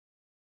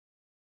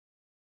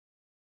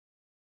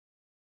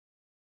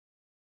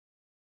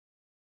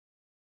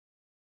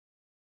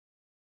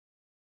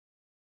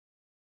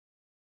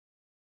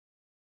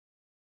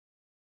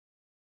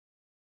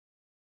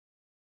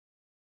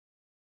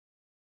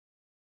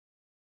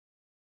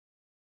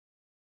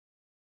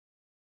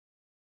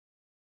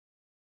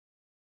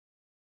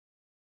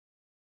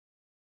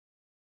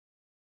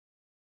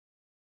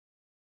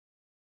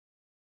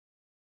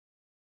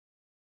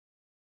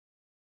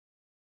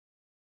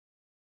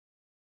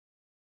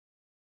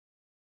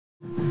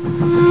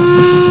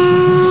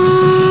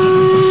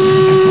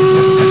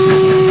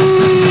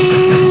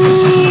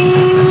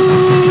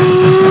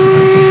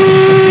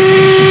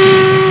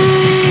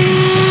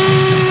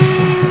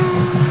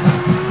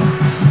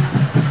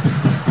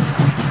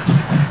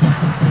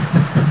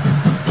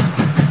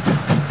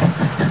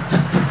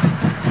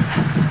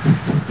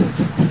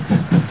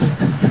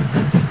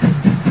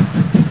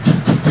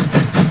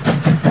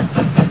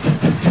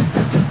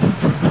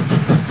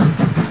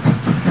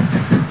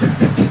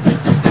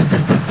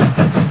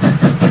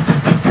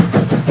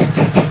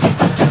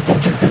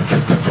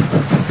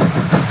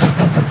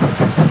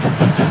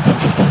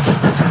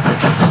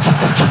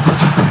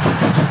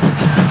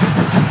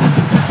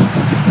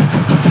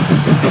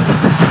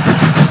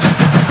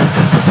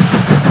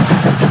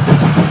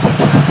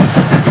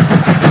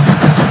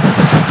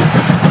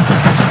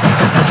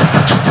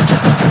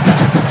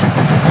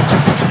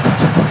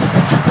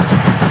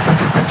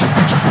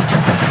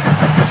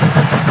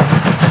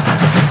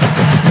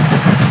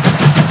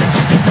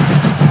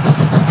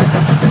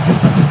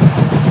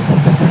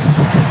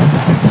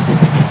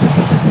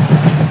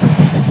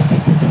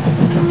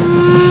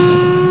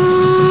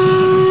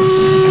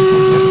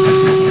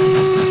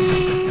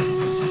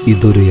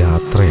ഇതൊരു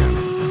യാത്രയാണ്.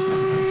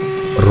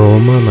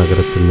 റോമ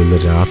നഗരത്തിൽ നിന്ന്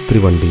രാത്രി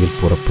വണ്ടിയിൽ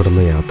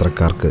പുറപ്പെടുന്ന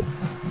യാത്രക്കാർക്ക്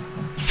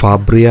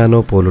ഫാബ്രിയാനോ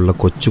പോലുള്ള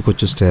കൊച്ചു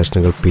കൊച്ചു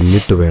സ്റ്റേഷനുകൾ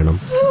പിന്നിട്ട് വേണം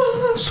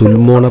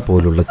സുൽമോണ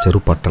പോലുള്ള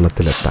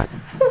ചെറുപട്ടണത്തിലെത്താൻ.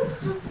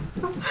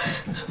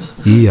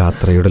 ഈ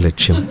യാത്രയുടെ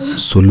ലക്ഷ്യം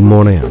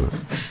സുൽമോണയാണ്.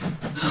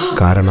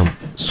 കാരണം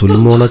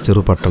സുൽമോണ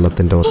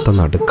ചെറുപട്ടണത്തിൻ്റെ ഒത്ത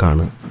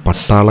നടുക്കാണ്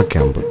പട്ടാള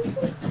ക്യാമ്പ്.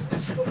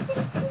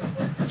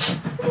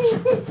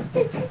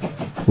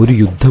 ഒരു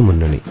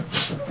യുദ്ധമുന്നണി.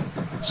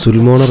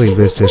 സുൽമോണ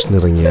റെയിൽവേ സ്റ്റേഷൻ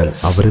ഇറങ്ങിയാൽ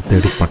അവരെ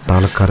തേടി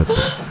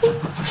പട്ടാളക്കാരെത്തും.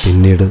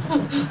 പിന്നീട്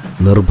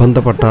നിർബന്ധ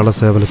പട്ടാള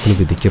സേവനത്തിന്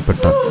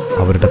വിധിക്കപ്പെട്ട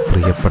അവരുടെ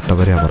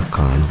പ്രിയപ്പെട്ടവരെ അവർ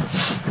കാണും.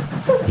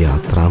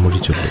 യാത്രാമൊഴി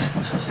ചൊല്ലും,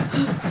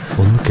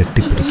 ഒന്ന്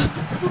കെട്ടിപ്പിടിക്കും.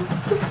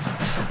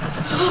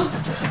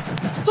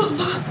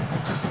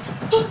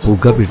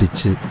 പുക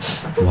പിടിച്ച്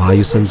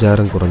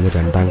വായുസഞ്ചാരം കുറഞ്ഞ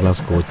 2ാം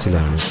ക്ലാസ്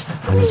കോച്ചിലാണ്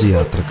 5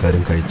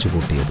 യാത്രക്കാരും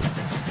കഴിച്ചുകൂട്ടിയത്.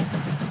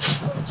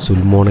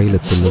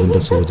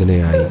 സുൽമോണയിലെത്തുന്നതിൻ്റെ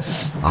സൂചനയായി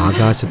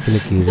ആകാശത്തിന്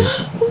കീഴെ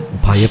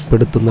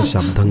ഭയപ്പെടുത്തുന്ന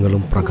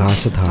ശബ്ദങ്ങളും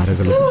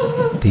പ്രകാശധാരകളും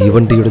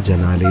തീവണ്ടിയുടെ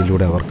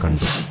ജനാലയിലൂടെ അവർ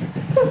കണ്ടു.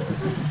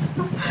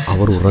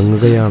 അവർ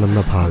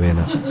ഉറങ്ങുകയാണെന്ന ഭാവേന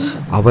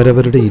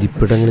അവരവരുടെ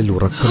ഇരിപ്പിടങ്ങളിൽ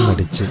ഉറക്കം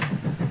നടിച്ച്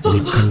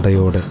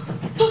ഉത്കണ്ഠയോടെ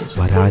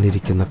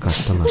വരാനിരിക്കുന്ന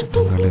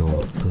കഷ്ടനഷ്ടങ്ങളെ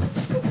ഓർത്ത്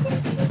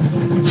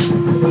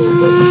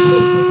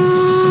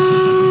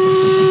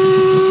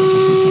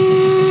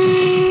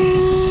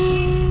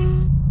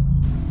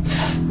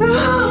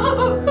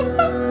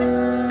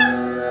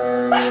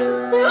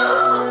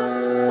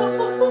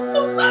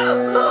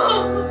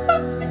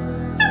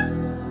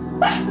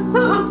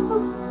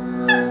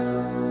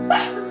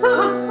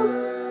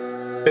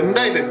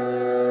എന്താ ഇത്?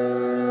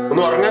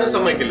 ഒന്ന് ഉറങ്ങാനും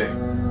സമ്മതിക്കില്ലേ?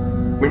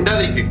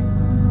 മിണ്ടാതിരിക്കേ.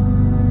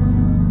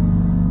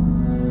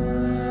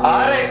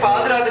 ആരായി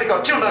പാതിരാത്രിക്ക്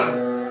ഒച്ച ഉണ്ടാകും?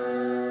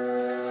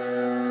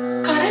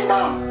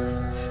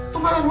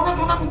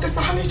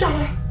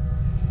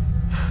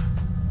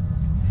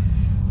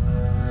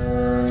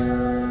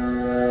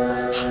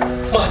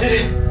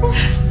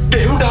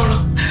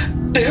 ദൈവമുണ്ടാവണം,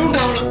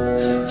 ദൈവമുണ്ടാവണം.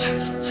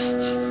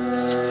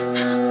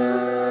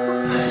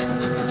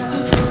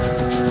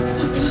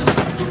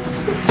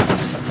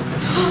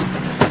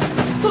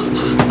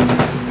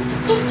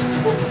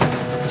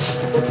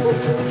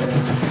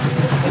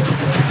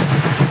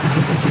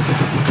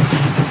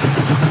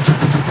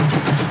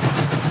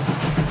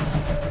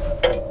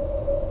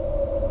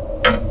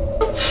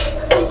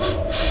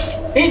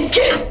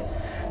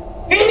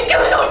 എനിക്ക്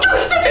അവനോട്ട്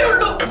തന്നെ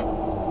ഉള്ളൂ.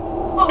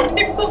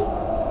 അവനിപ്പോ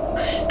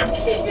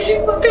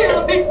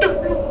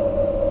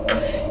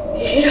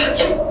ഈ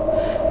രാജ്യം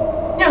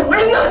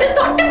ഞങ്ങളിന്ന് അവനെ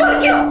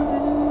തട്ടിപ്പറിക്കാം.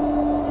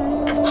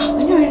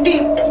 അവന് വേണ്ടി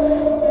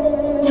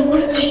ഞങ്ങൾ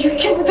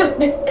ജീവിക്കുന്നത്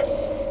തന്നെ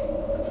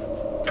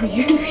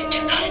വീട് വിറ്റ്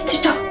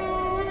കളിച്ചിട്ടാ.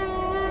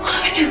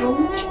 അവനെ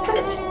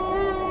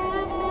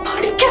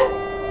പഠിക്കാൻ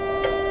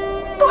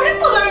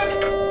പഠിപ്പ് കഴിഞ്ഞ്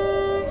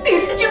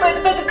തിരിച്ചു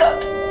വരുന്നത്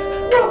കാത്ത്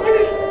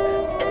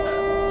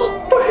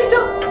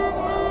അപ്പോഴിതാ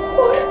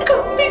ഒരു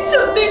കമ്പി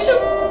സന്ദേശം.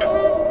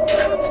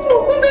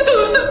 3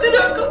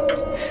 ദിവസത്തിനകം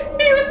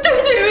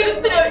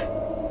യുദ്ധസേവനത്തിനായി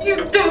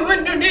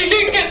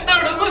യുദ്ധമുന്നണിയിലേക്ക്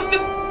എത്തണമെന്ന്.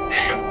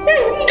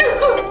 എന്റെ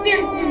കുഞ്ഞ്,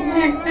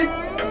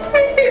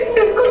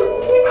 എന്റെ കുഞ്ഞ്,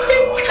 എന്റെ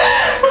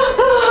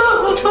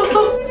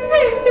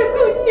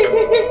കുഞ്ഞ്,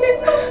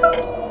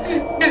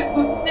 എന്റെ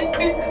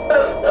കുഞ്ഞ്,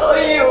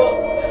 അയ്യോ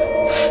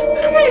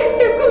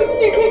എന്റെ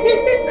കുഞ്ഞ്.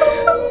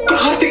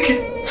 പ്രാർത്ഥിക്ക്,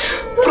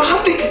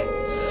 പ്രാർത്ഥിക്ക്.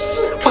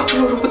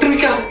 മറ്റുള്ളവർ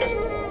ഉപദ്രവിക്കാതെ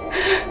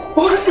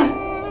ഉറങ്ങ്,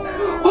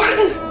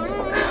 ഉറങ്ങ്.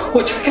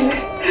 ഒച്ചക്കല്ലേ,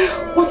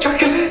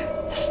 ഒച്ചക്കല്ലേ,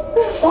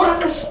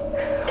 ഉറങ്ങ്,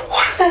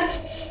 ഉറങ്ങ്.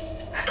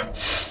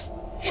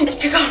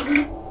 എനിക്ക്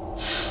കാണണം,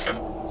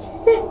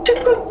 എന്റെ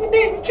കുഞ്ഞിനെ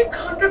എനിക്ക്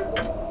കാണണം.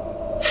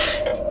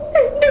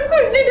 എന്റെ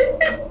കുഞ്ഞിനെ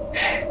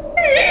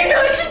ഈ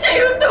നശിച്ച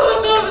യുദ്ധം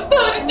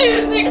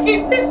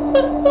അവസാനിച്ചിരുന്നെങ്കിൽ.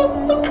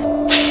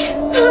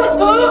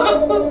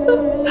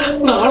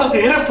 നാളെ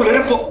നേരം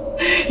പുലരുമ്പോ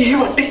ഈ ഈ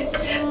വണ്ടി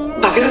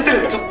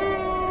നഗരത്തിലെത്തും.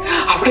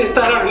 അവിടെ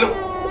എത്താനാണല്ലോ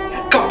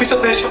കമ്പി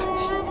സന്ദേശം.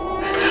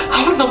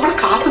 അവൻ നമ്മളെ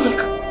കാത്തു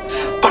നിൽക്കും.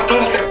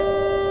 പട്ടാളക്കാർ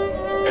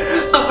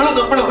നാളെ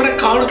നമ്മൾ അവരെ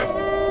കാണും.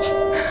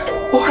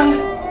 ഉറങ്ങ്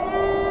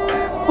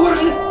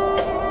ഉറങ്ങ്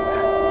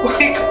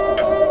ഉറങ്ങിക്കും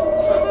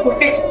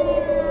ഉറങ്ങിക്കും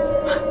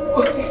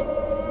ഉറങ്ങി.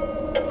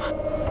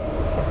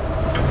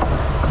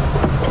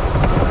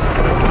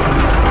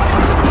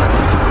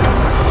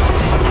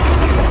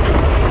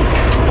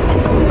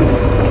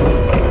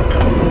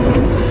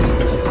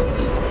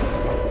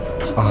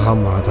 ആ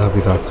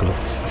മാതാപിതാക്കളും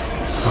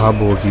ആ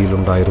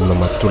ബോഗിയിലുണ്ടായിരുന്ന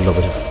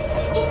മറ്റുള്ളവരും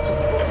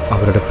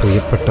അവരുടെ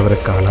പ്രിയപ്പെട്ടവരെ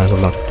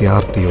കാണാനുള്ള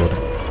അത്യാർത്തിയോടെ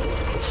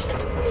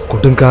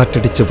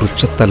കൊടുങ്കാറ്റടിച്ച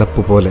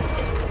വൃക്ഷത്തലപ്പ് പോലെ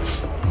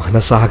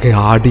മനസ്സാകെ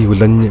ആടി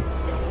ഉലഞ്ഞ്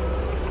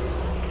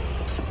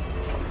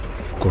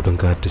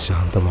കൊടുങ്കാറ്റ്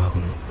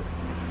ശാന്തമാകുന്നു.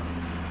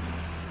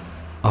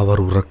 അവർ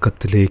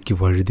ഉറക്കത്തിലേക്ക്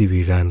വഴുതി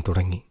വീഴാൻ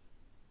തുടങ്ങി.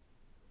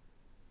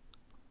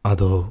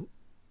 അതോ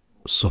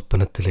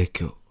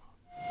സ്വപ്നത്തിലേക്കോ?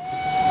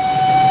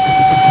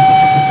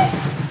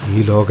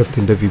 ഈ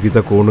ലോകത്തിൻ്റെ വിവിധ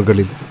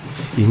കോണുകളിൽ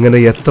ഇങ്ങനെ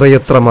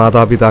എത്രയെത്ര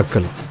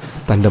മാതാപിതാക്കൾ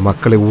തൻ്റെ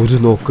മക്കളെ ഒരു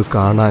നോക്ക്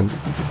കാണാൻ.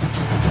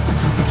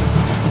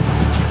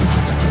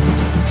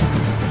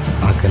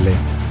 അകലെ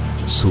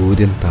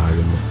സൂര്യൻ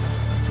താഴുന്നു,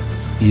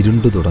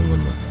 ഇരുണ്ടു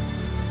തുടങ്ങുന്നു.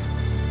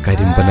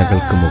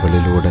 കരിമ്പനകൾക്ക്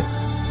മുകളിലൂടെ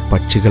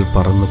പക്ഷികൾ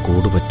പറന്ന്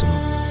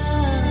കൂടുപറ്റുന്നു.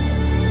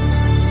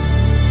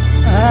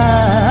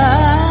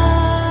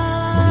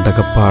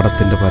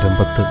 മുണ്ടകപ്പാടത്തിൻ്റെ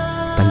വരമ്പത്ത്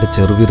തൻ്റെ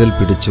ചെറുവിരൽ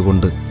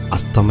പിടിച്ചുകൊണ്ട്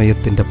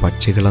അസ്തമയത്തിൻ്റെ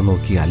പക്ഷികളെ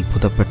നോക്കി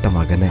അത്ഭുതപ്പെട്ട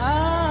മകനെ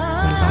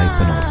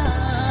വെള്ളായിപ്പനോർത്തു.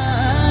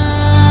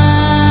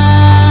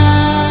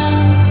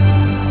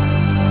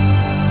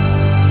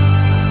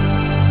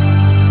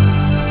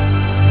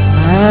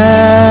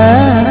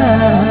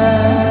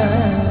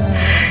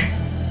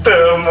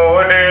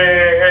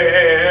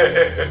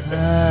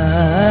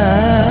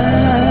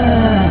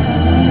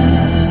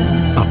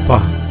 അപ്പ,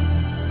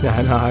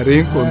 ഞാൻ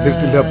ആരെയും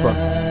കൊന്നിട്ടില്ല. അപ്പ,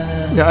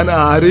 ഞാൻ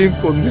ആരെയും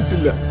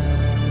കൊന്നിട്ടില്ല.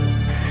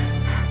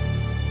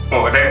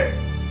 മോനെ,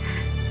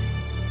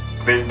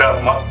 നിന്റെ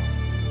അമ്മ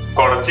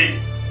കൊടച്ചി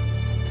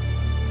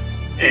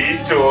ഈ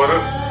ചോറ്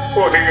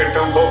പൊതി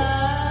കെട്ടുമ്പോ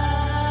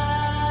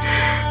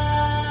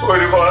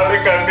ഒരുപാട്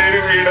കണ്ണീര്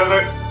വീണത്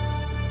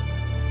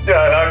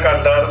ഞാനാ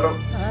കണ്ടായിരുന്നു.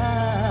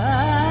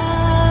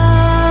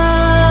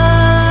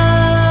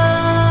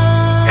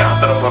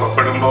 യാത്ര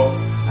പുറപ്പെടുമ്പോ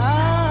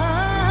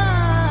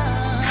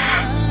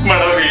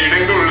നമ്മുടെ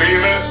വീടിന്റെ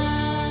ഉള്ളിന്ന്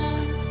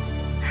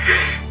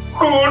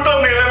കൂട്ടം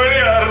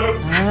നിലവിളിയായിരുന്നു.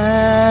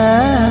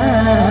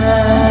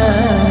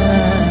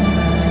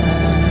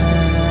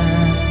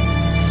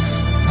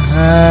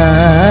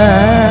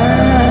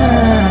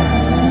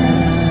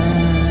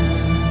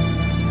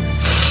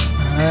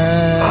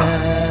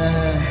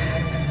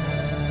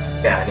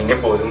 ഞാനിങ്ങ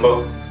പോരുമ്പോ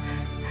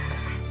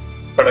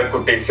ഇവിടെ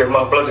കുട്ടീശ്വർ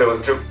മാപ്പിള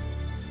ചോദിച്ചു,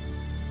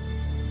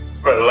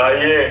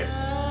 വെള്ളായിയെ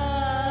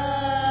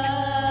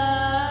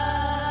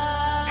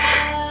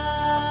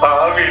ആ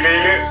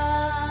വിളിയില്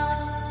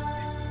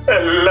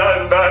എല്ലാം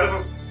ഉണ്ടായിരുന്നു.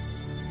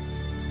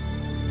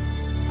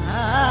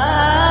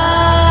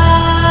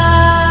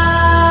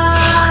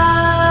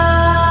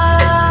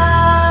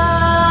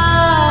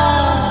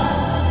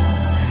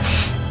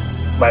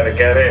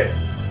 മരക്കാരെ,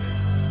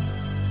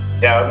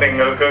 ഞാൻ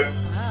നിങ്ങൾക്ക്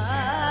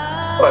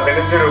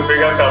 15 രൂപ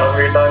കടം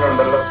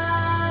വീട്ടാനുണ്ടല്ലോ.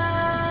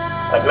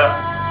 അല്ല,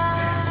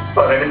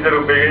 15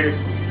 രൂപയും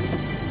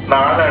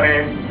 4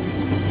 അണയും.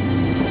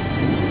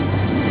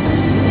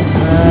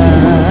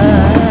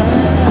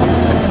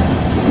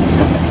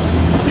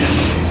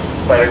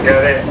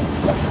 മരക്കാരെ,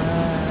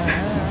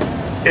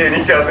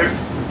 എനിക്കത്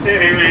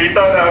ഇനി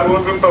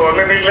വീട്ടാനാകുമെന്ന്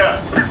തോന്നുന്നില്ല.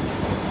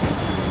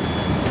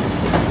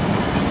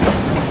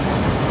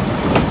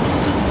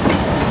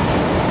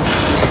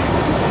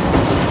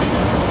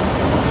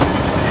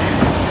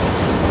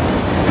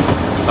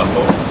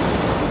 അപ്പോ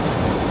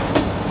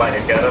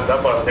മരക്കാരെന്താ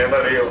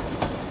പറഞ്ഞെന്നറിയോ?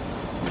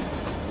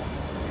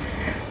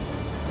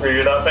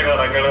 വീടാത്ത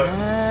കടങ്ങള്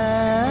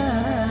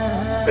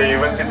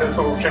ദൈവത്തിന്റെ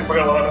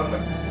സൂക്ഷിപ്പുകളാണെന്ന്.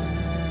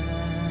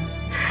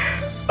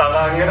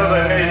 അതങ്ങനെ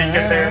തന്നെ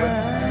ഇരിക്കട്ടെ.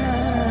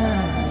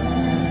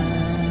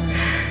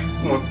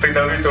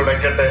 മുത്തിനവി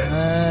തുണയ്ക്കട്ടെ.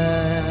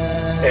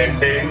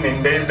 എന്റെയും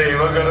നിന്റെയും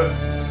ദൈവങ്ങള്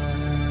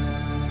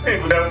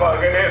നിന്റെ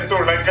മകനെ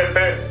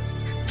തുണയ്ക്കട്ടെ.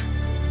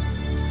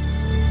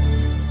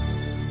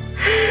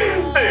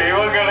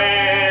 ദൈവങ്ങളെ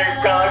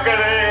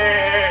കാക്കണേ.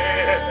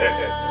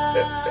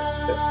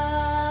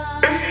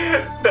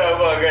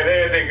 മകനെ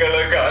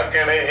നിങ്ങള്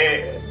കാക്കണേ.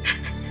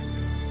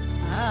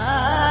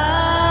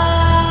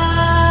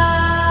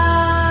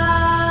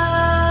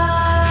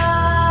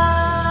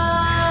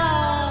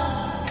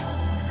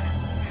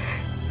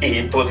 ഈ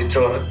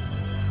പൊതിച്ചോറ്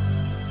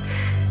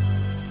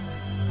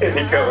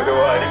എനിക്ക് അവന്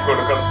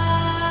വാരിക്കൊടുക്കണം.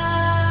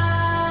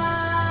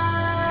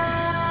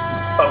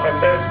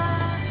 അവന്റെ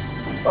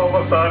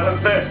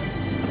അവസാനത്തെ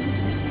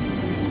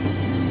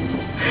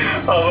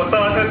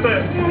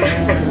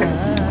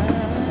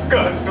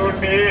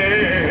കണ്ണുണ്ണിയേ.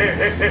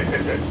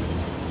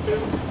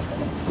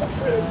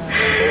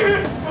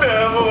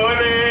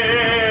 മോനെ.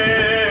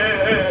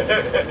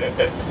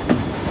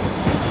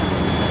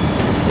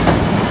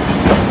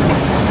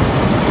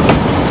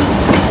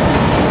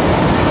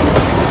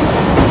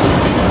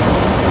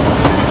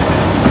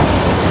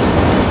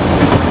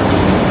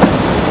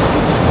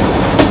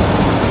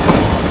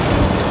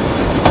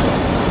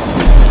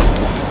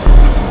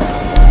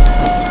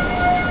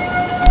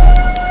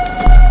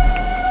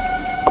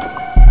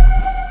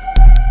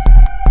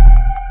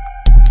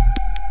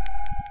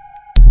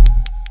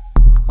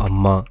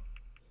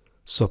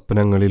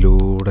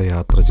 സ്വപ്നങ്ങളിലൂടെ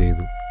യാത്ര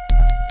ചെയ്തു.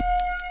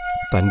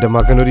 തൻ്റെ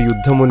മകനൊരു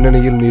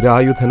യുദ്ധമുന്നണിയിൽ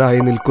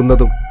നിരായുധനായി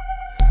നിൽക്കുന്നതും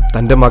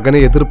തൻ്റെ മകനെ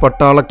എതിർ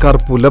പട്ടാളക്കാർ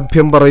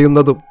പുലഭ്യം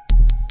പറയുന്നതും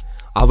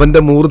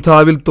അവൻ്റെ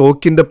മൂർധാവിൽ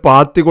തോക്കിൻ്റെ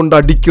പാത്തി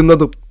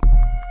കൊണ്ടടിക്കുന്നതും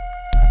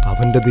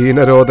അവൻ്റെ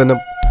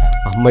ദീനരോദനം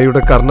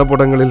അമ്മയുടെ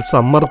കർണപുടങ്ങളിൽ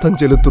സമ്മർദ്ദം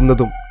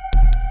ചെലുത്തുന്നതും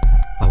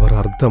അവർ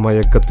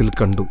അർദ്ധമയക്കത്തിൽ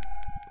കണ്ടു.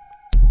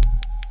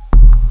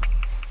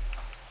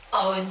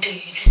 അവന്റെ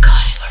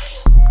ഇരുകാലുകളിൽ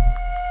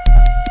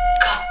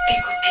കത്തി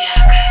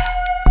കുത്തിയിറക്ക്.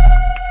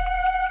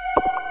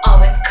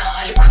 അവൻ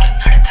കാല്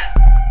കുത്തുന്നിടത്ത്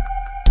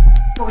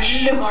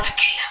പുല്ല്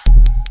മുളക്കില്ല,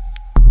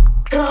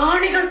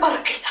 പ്രാണികൾ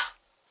പറക്കില്ല.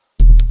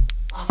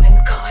 അവൻ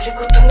കാല്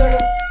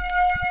കുത്തുന്നതും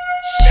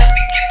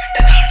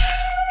ശപിക്കപ്പെട്ടതാണ്.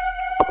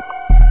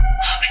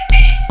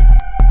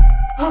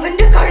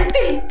 അവന്റെ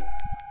കഴുത്തിൽ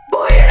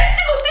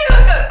ബോയടച്ച്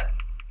കുത്തിയിറക്ക്.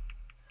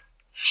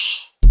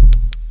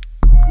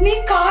 നീ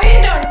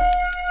കായനാണ്,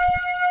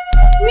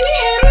 നീ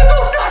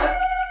ഹെറോദോസാണ്,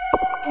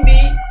 നീ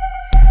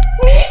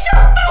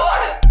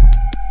ശത്രുവാണ്.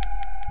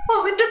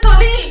 അവന്റെ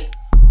തലയിൽ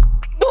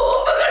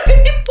ബോംബുകൾ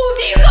കെട്ടി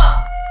പൊതിയുക.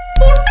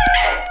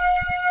 പൊട്ടട്ടെ,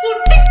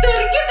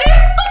 പൊട്ടിത്തെറിക്കട്ടെ.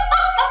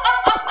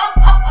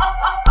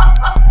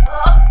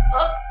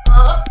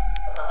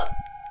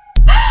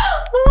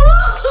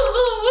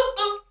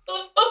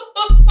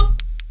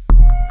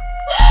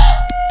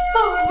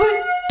 അവൻ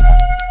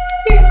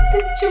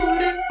എന്റെ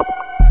ചോര,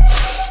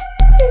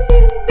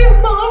 എന്റെ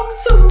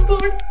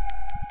മാംസവുമ്പോൾ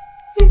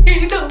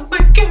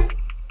ഏതമ്മയ്ക്ക്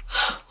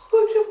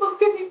ഒരു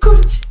മകനെ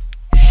കുറിച്ച്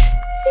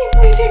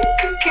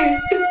ഇങ്ങനെയൊക്കെ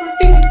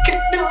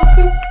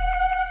കേട്ടുകൊണ്ടിരിക്കാനാകും?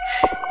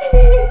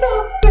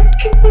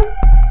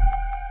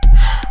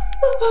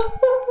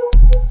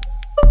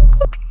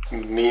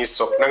 നീ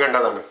സ്വപ്നം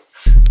കണ്ടതാണ്.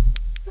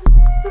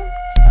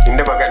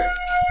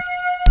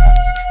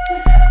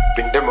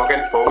 നിന്റെ മകൻ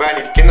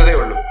പോകാനിരിക്കുന്നതേ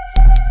ഉള്ളൂ.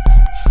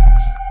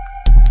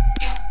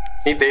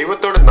 നീ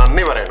ദൈവത്തോട്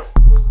നന്ദി പറയണം.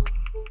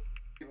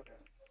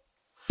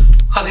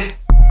 അതെ,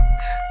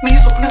 നീ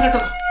സ്വപ്നം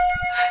കണ്ടതാ.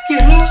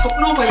 എല്ലാ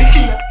സ്വപ്നവും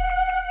ഫലിക്കില്ല.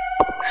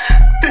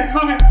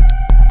 ദൈവമേ,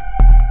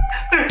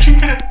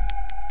 രക്ഷിക്കണേ.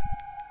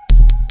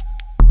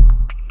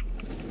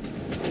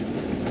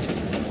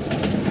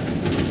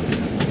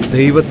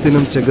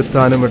 ദൈവത്തിനും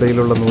ചെകുത്താനും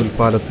ഇടയിലുള്ള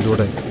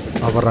നൂൽപ്പാലത്തിലൂടെ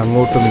അവർ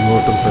അങ്ങോട്ടും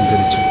ഇങ്ങോട്ടും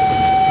സഞ്ചരിച്ചു.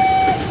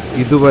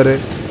 ഇതുവരെ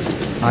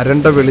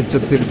അരണ്ട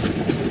വെളിച്ചത്തിൽ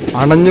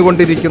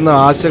അണഞ്ഞുകൊണ്ടിരിക്കുന്ന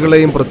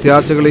ആശകളെയും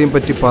പ്രത്യാശകളെയും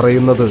പറ്റി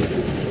പറയുന്നത്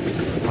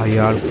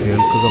അയാൾ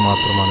കേൾക്കുക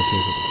മാത്രമാണ്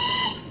ചെയ്തത്.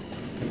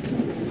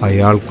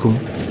 അയാൾക്കും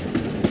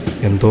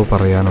എന്തോ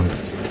പറയാനുണ്ട്.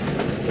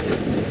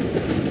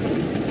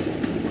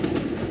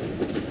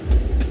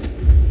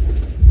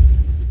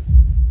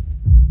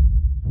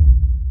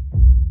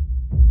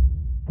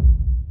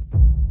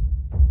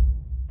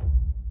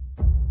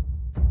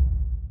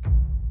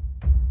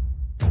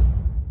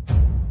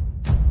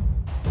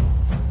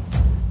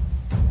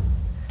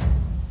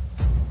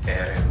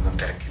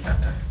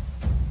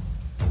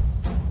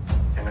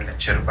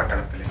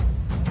 ചെറുപട്ടണത്തിലെ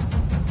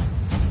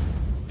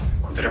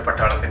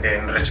കുതിരപ്പട്ടാളത്തിന്റെ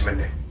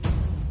എൻറിച്ച്മെന്റ്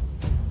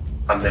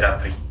അന്ന്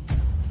രാത്രി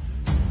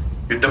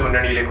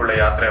യുദ്ധമുന്നണിയിലേക്കുള്ള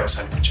യാത്ര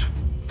അവസാനിപ്പിച്ചു.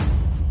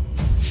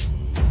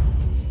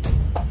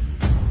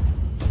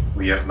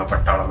 ഉയർന്ന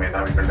പട്ടാള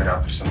മേധാവികളുടെ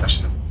രാത്രി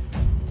സന്ദർശനം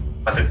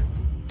അത്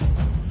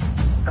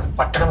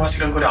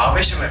പട്ടണവാസികൾക്ക് ഒരു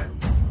ആവേശമായിരുന്നു.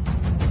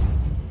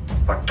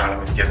 പട്ടാളം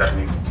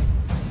എത്തിയതറിഞ്ഞു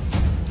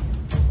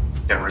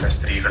ഞങ്ങളുടെ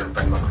സ്ത്രീകളും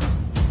പെൺമക്കളും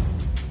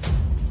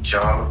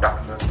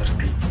ജാമുണ്ടാക്കുന്നത്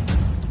നിർത്തി.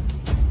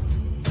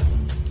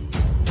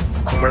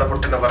 കുമ്മള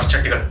പൊട്ടുന്ന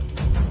വർച്ചട്ടികൾ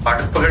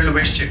അടുപ്പുകളിൽ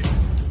ഉപേക്ഷിച്ച്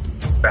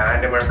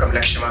ബാൻഡ് മുഴക്കം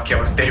ലക്ഷ്യമാക്കി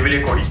അവർ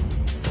തെരുവിലേക്ക് ഓടി.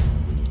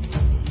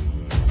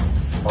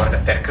 അവരുടെ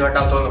തിരക്ക്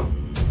കണ്ടാൽ തോന്നും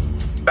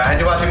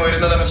ബാൻഡ് വാദ്യം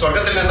ഉയരുന്നതെന്ന്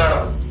സ്വർഗത്തിൽ നിന്നാണ്.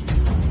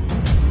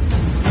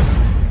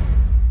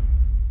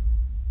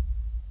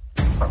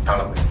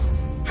 പട്ടാളം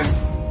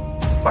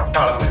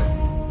വരും.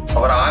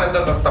 അവർ ആനന്ദ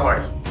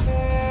നൃത്തമാടി.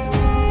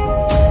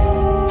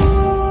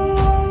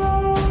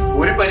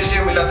 ഒരു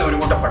പരിചയമില്ലാത്ത ഒരു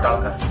കൂട്ടം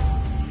പട്ടാളക്കാർ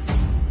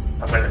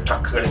തങ്ങളുടെ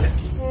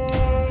ട്രക്കുകളിലെത്തി.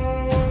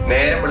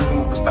 നേരം വെളുക്കും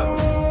മുമ്പ് സ്ഥലം.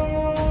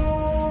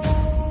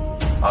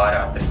 ആ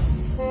രാത്രി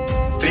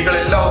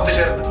സ്ത്രീകളെല്ലാം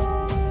ഒത്തുചേർന്ന്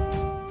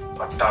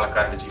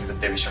പട്ടാളക്കാരുടെ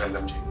ജീവിതത്തെ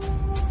വിശകലനം ചെയ്തു.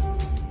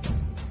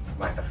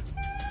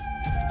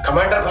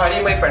 കമാൻഡർ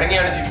ഭാര്യയുമായി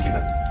പിണങ്ങിയാണ്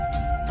ജീവിക്കുന്നത്.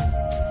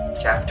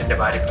 ക്യാപ്റ്റന്റെ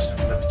ഭാര്യ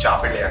പ്രസംഗിക്കുന്നത്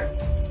ചാപ്പിള്ളയാണ്.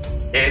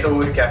 ഏതോ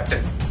ഒരു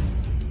ക്യാപ്റ്റൻ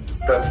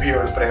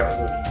പ്രഭ്യയോട്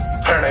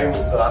പ്രണയം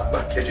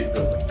ആത്മഹത്യ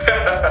ചെയ്തു.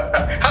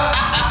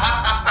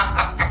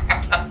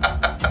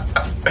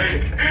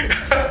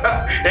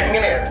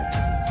 എങ്ങനെയാണ്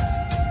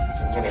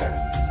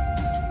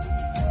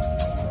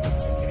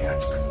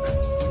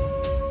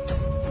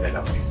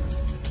ഇതെല്ലാം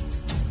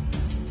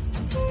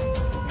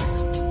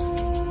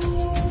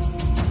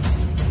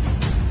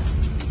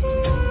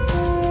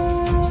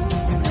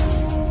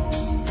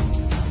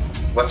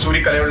വസൂരി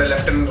കലയുള്ള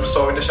ലെഫ്റ്റനന്റ്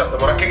റിസോവിന്റെ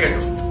ശബ്ദം ഉറക്കെ കേട്ടു.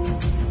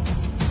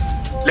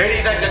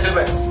 ലേഡീസ് ആൻഡ്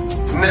ജെന്റിൽമെൻ,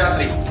 ഇന്ന്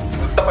രാത്രി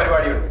നൃത്ത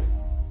പരിപാടിയുണ്ട്.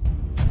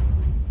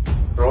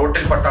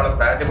 റോഡിൽ പട്ടാളം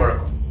ബാൻഡ്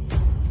മുഴക്കും.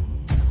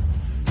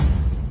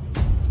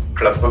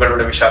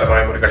 ക്ലബുകളുടെ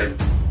വിശാലമായ മുറികളിൽ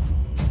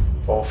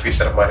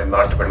ഓഫീസർമാരും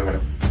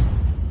നാട്ടുപെണ്ണുങ്ങളും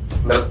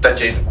നൃത്തം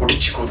ചെയ്ത്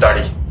കുടിച്ചു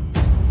കൂത്താടി.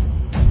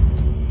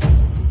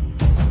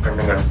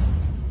 സ്വപ്നങ്ങളും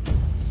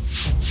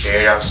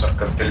ഏഴാം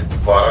സ്വർഗത്തിൽ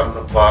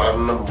പറന്ന്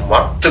പറന്ന്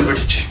മത്ത്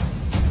പിടിച്ച്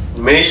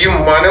മെയ്യും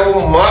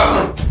മനവും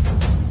മറന്നു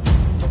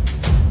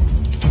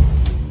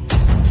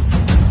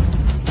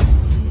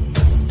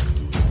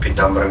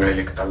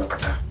പിന്നാമ്പറങ്ങളിലേക്ക്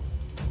തള്ളപ്പെട്ട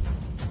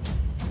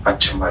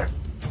അച്ഛന്മാരും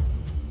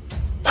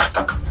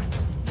ഭർത്താക്കന്മാരും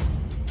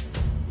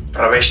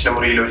പ്രവേശന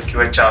മുറിയിൽ ഒരുക്കി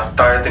വെച്ച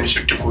അത്താഴത്തിന്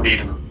ചുറ്റും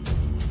കൂടിയിരുന്നു.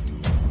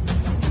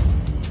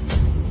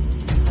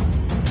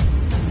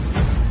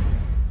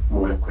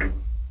 മൂലക്കുരുവും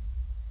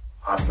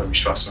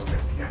ആത്മവിശ്വാസവും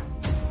വരുത്തിയ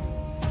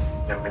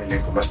ഞങ്ങളിലെ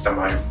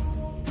ഗുമസ്തന്മാരും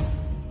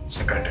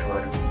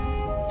സെക്രട്ടറിമാരും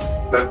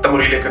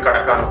നൃത്തമുറിയിലേക്ക്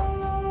കടക്കാനോ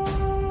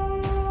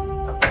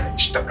നമ്മുടെ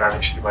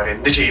ഇഷ്ടപ്രാണേശ്വരിമാർ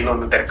എന്ത് ചെയ്യുന്നു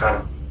എന്ന്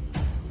തിരക്കാനോ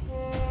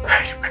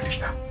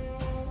ധൈര്യപ്പെട്ടില്ല.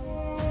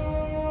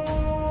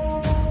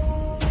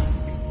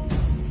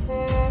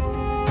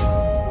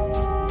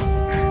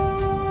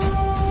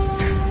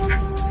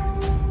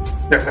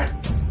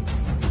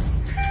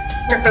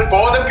 ഞങ്ങൾ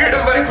ബോധം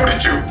കേടും വരെ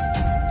കുടിച്ചു,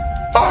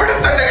 അവിടെ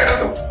തന്നെ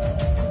കിടന്നു.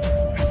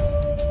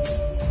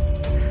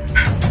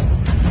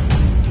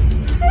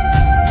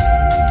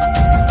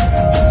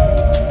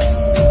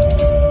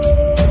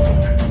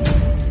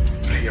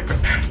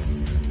 പ്രിയപ്പെട്ട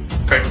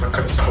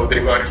പെൺമക്കൾ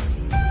സഹോദരിമാരും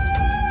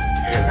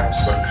ഏഴാം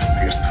സ്വർഗം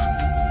തീർത്തു.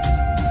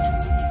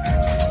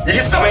 ഈ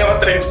സമയം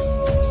അത്രയും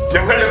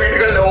ഞങ്ങളുടെ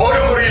വീടുകളിലെ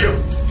ഓരോ മുറിയിലും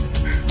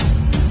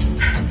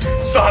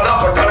സാധാ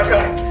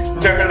പട്ടാളക്കാർ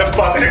ഞങ്ങളുടെ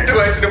 18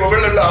 വയസ്സിന്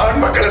മുകളിലുള്ള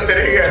ആൺമക്കളെ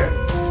തിരയുകയാണ്.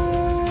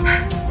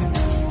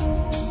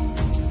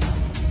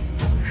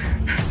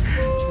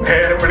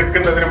 നേരം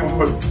വെളുക്കുന്നതിന്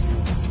മുമ്പ്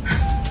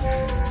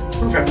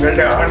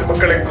ഞങ്ങളുടെ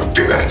ആൺമക്കളെ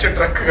കുത്തി നിറച്ച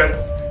ട്രക്കുകൾ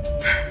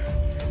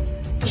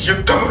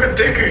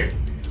യുദ്ധമുഖത്തേക്ക്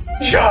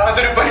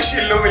യാതൊരു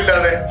പരിശീലനവും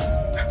ഇല്ലാതെ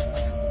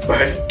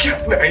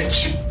ഭരിക്കാൻ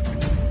അയച്ചു.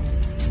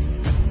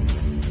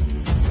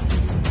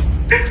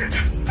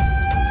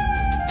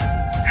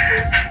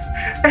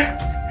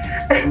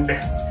 എന്റെ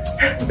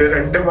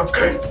 2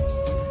 മക്കളെ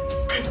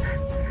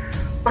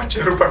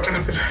ചെറു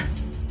പട്ടണത്തില്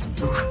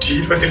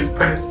 120-ൽ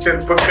പരം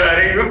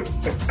ചെറുപ്പക്കാരെയും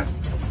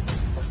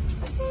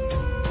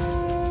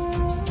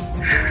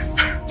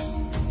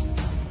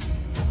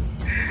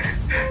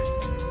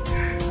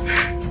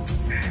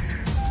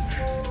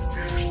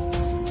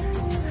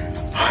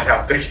ആ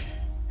രാത്രി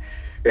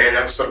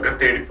ഏഴാം സ്വർഗം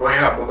തേടിപ്പോയ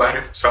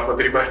അമ്മമാരും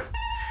സഹോദരിമാരും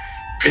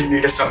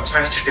പിന്നീട്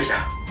സംസാരിച്ചിട്ടില്ല.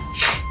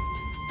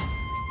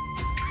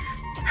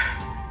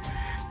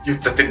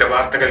 യുദ്ധത്തിന്റെ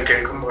വാർത്തകൾ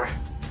കേൾക്കുമ്പോൾ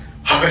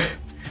അവർ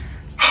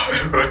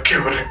ഉറക്കെ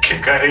ഉറക്കെ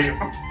കരയും.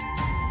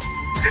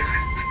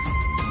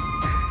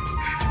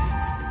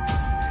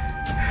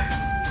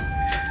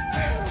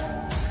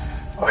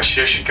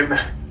 അവശേഷിക്കുന്ന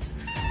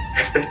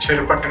എന്റെ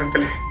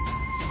ചെറുപട്ടണത്തിലെ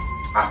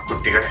ആ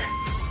കുട്ടികളെ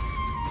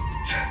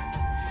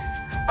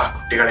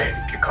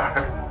എനിക്ക്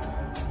കാണണം.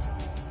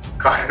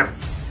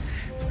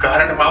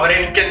 കാരണം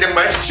അവരെനിക്ക് എന്റെ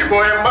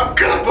മരിച്ചുപോയ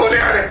മക്കളെ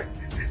പോലെയാണ്.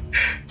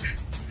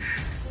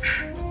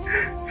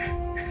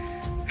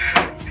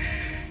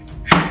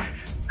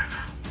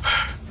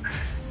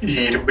 ഈ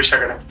ഇരുമ്പ്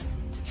ശകടം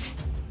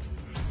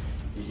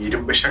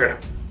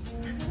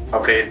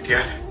അവിടെ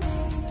എത്തിയാൽ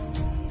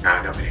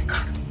ഞാൻ അവരെ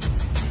കാണും.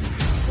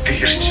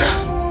 തീർച്ച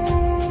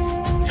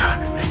ഞാൻ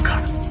അവരെ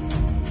കാണും.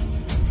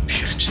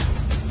 തീർച്ച.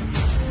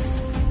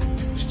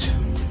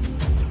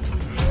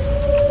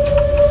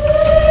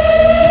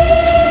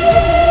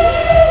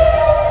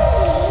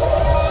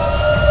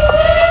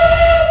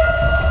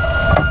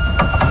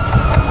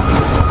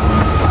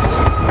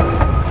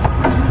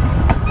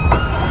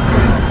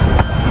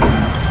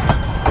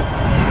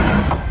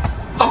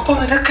 അപ്പോ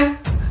നിനക്ക്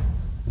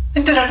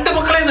നിന്റെ 2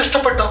 മക്കളെ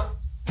നഷ്ടപ്പെട്ടോ?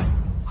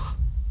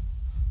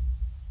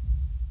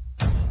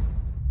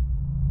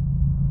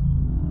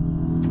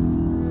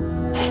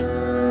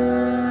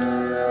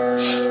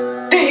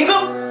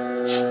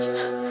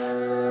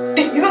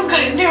 ദൈവം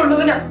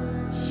കരുണയുള്ളവനാ.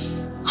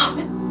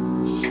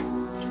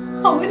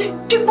 അവൻ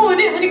എന്റെ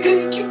മോനെ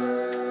അനുഗ്രഹിക്കും.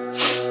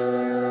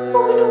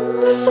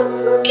 അവനൊന്നും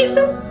സംഭവിക്കില്ല.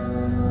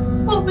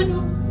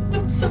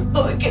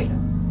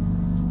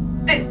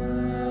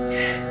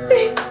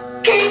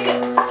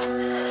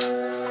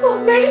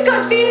 അമ്മയുടെ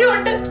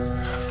കണ്ണീരുണ്ട്.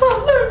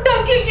 അമ്മ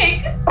ഉണ്ടാക്കിയ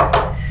കേക്ക്.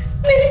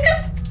 നിനക്ക്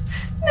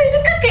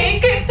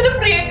കേക്ക് എത്ര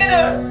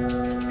പ്രിയങ്കരമാണ്.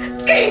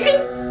 കേക്ക്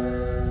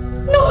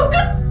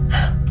നോക്ക്,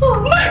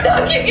 അമ്മ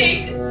ഉണ്ടാക്കിയ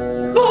കേക്ക്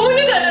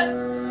മോന് തരാം.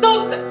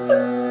 നോക്ക്.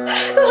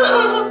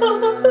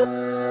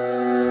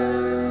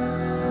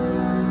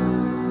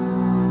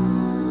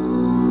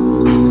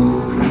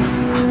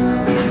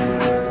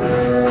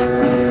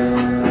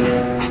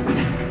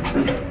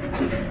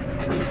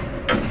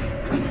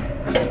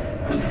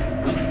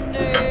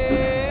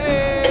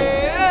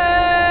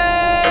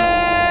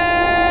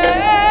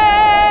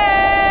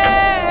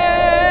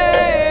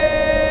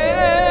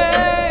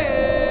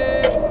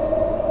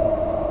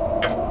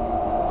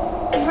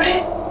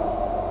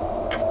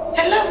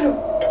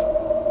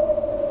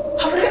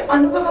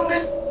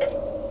 അനുഭവങ്ങൾ,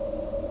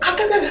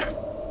 കഥകൾ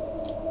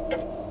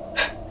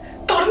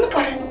തുറന്നു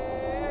പറയുന്നു.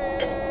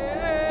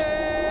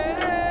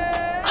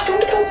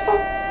 അതുകൊണ്ട് തോന്നുന്നു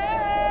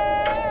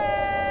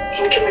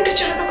എനിക്ക് വേണ്ടി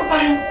ചിലതൊക്കെ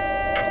പറയാം.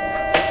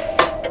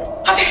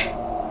 അതെ,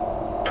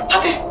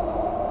 അതെ,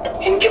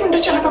 എനിക്കുമുണ്ട്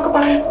ചിലതൊക്കെ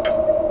പറയാൻ.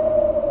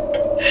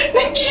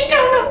 ഞാൻ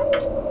ചീത്തയാണ്.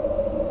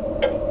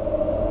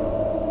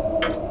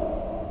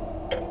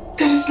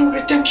 There is no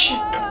redemption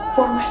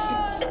for my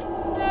sins.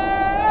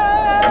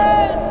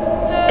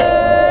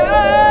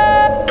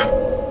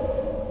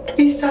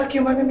 20 साल की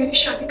उम्र में मेरी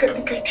शादी कर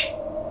दी गई थी.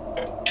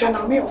 जो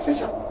नाम है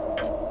ऑफिसर,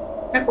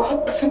 मैं बहुत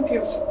पसंद थी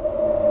उसे.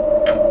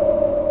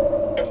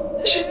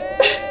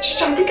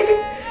 शादी के दिन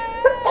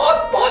मैं बहुत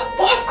बहुत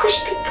बहुत खुश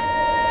थी.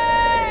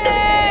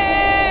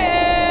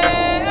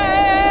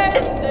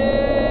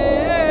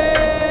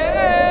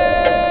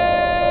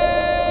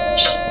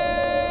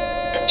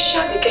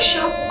 शादी के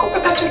शाम को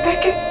पता चलता है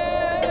कि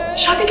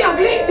शादी के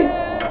अगले ही दिन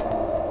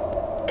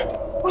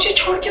मुझे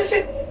छोड़ के उसे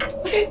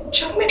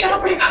जंग में जाना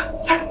पड़ेगा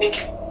लड़ने के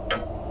लिए.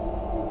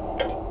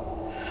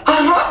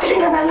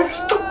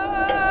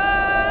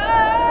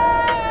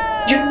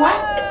 You know why?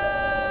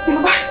 You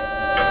know why?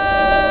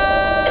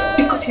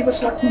 Because he was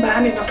not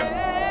man enough.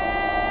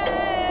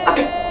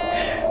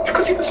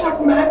 Because he was not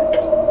man.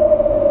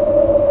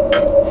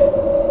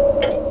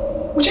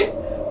 मुझे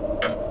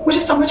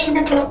समझने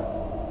में थोड़ा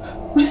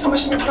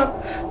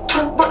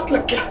वक्त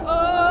लग गया.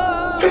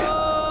 फिर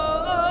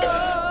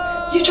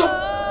ये जो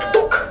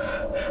दुख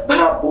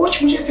भरा बोझ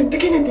मुझे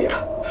जिंदगी ने दिया,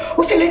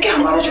 उसे लेके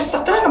हमारा जो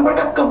 17 नंबर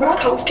का कमरा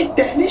था, उसकी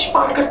दहलीज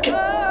पार करके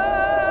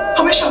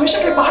हमेशा के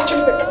लिए बाहर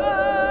चले गए.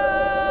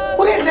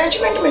 पूरे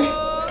रेजिमेंट में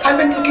I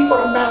went looking for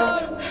a man.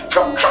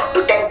 From truck to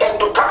tent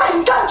to truck I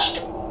indulged.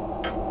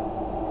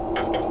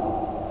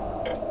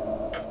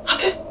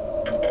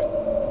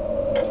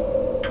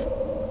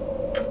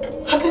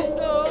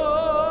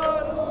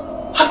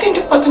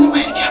 അതിന്റെ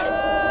പതനമായിരിക്കാം.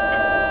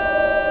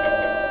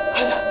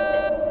 അല്ല,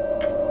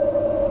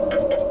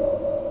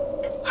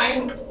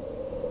 ആയിരുന്നു.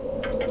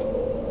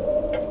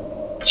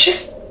 जिस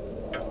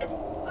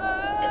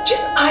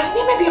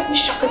आईने में भी अपनी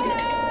शक्ल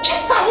देखती थी,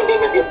 जिस आईने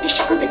में भी अपनी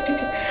शक्ल देखती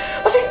थी,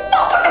 बस एक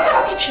पापड़ नजर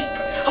आती थी.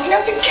 अपने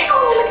आप से घिन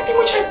होने लगी थी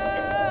मुझे.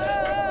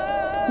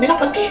 मेरा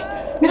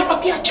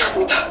पति अच्छा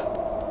आदमी था,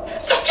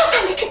 सच्चा था,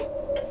 लेकिन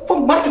वो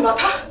मर्द ना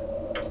था.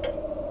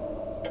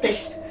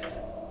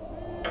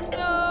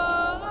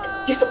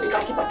 ये सब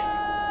बेकार की बातें.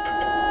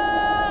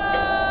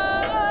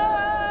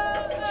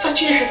 सच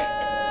ये है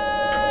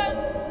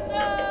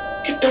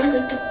कि डर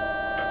गई थी.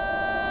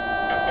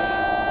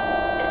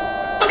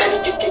 पता नहीं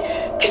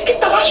किसकी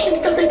तलाश में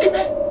निकल गई थी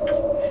मैं.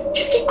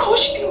 किसकी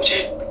खोज थी मुझे.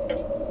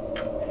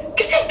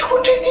 किसे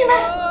ढूंढ रही थी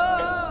मैं.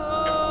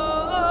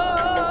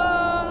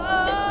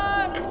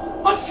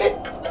 और फिर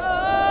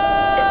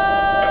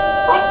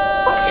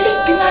एक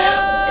दिन आया.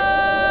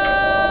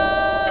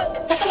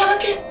 ऐसा लगा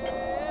कि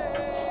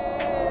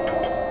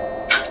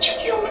थक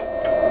चुकी हूं मैं.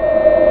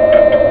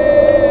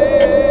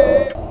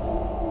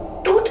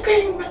 टूट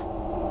गई हूं मैं.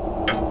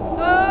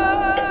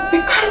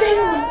 बिखर गई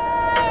हूं मैं.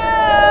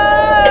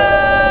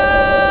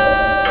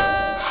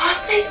 हार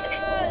गई हूं मैं.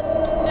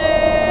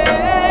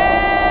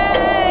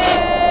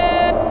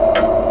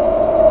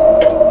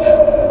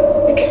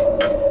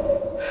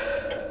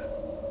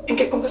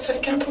 इनके कुंभसरी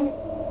क्या तुम?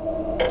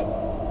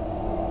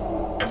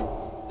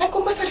 मैं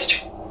कुंभसरी छू.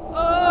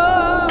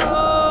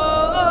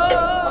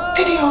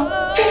 तेरी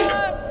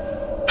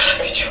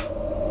प्रार्थी छू.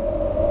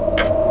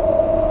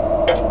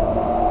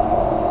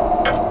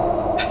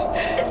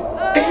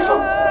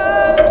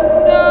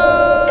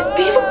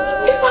 देवम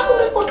इन्हें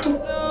पापूंगा por tu.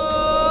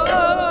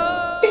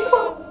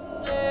 देवम,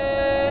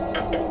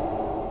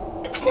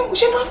 उसने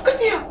मुझे माफ कर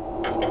दिया.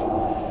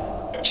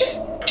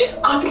 जिस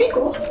आदमी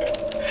को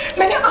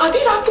मैंने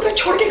आधी रात को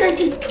छोड़ के गई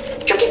थी,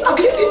 क्योंकि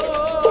अगले दिन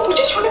वो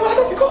मुझे छोड़ने वाला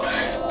था. देखो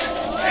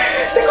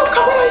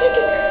खबर आई है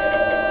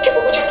कि वो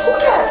मुझे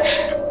ढूंढ रहा है.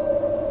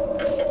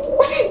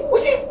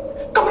 उसी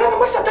कमरा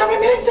नंबर 17 में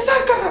मेरा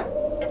इंतजार कर रहा है.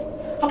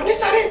 अपने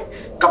सारे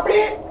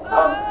कपड़े,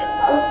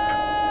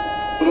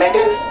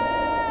 मेडल्स,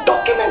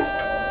 डॉक्यूमेंट्स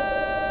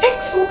एक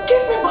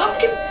सूटकेस में बांध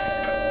के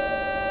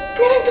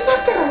मेरा इंतजार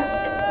कर रहा है.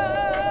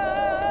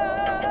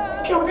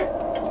 क्या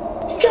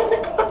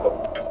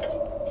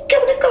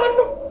उन्हें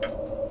कानू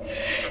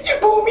ये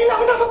भूमि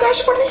लावना अवकाश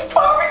पर नहीं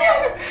पावे.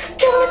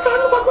 क्या उन्हें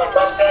कानू भगवान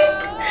बाप से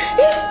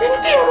एक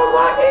विनती है.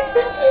 भगवान एक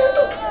विनती है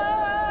तुमसे.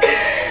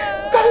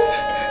 कल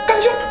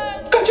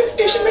जब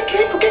स्टेशन में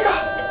ट्रेन रुकेगा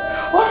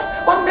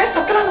और मैं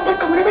 17 नंबर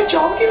कमरे में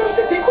जाऊंगी और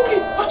उसे देखूंगी,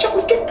 और जब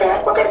उसके पैर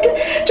पकड़ के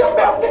जब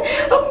मैं अपने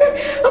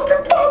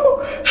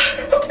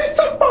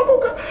सर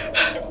पाऊंगा,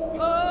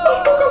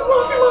 आपको का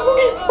माफी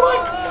मांगूंगी. भगवान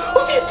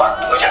उसी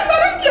वक्त मुझे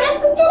तरह क्या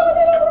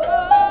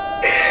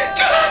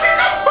चला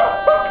देना.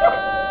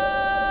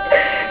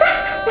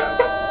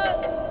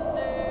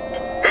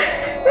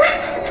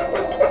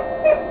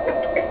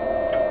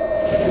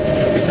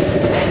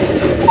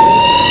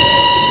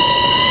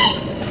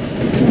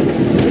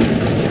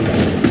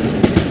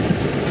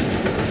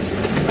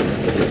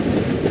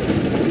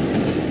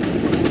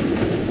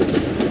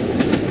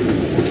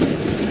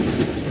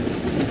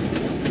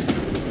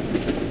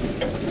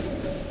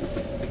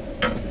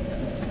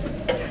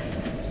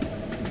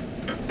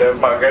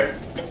 മകൻ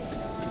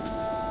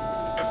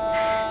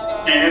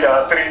ഈ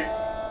രാത്രി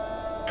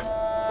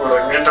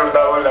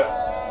ഉറങ്ങിയിട്ടുണ്ടാവില്ല.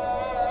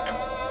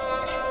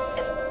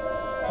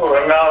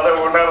 ഉറങ്ങാതെ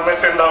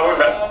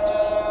ഉണർന്നിട്ടുണ്ടാവൂല.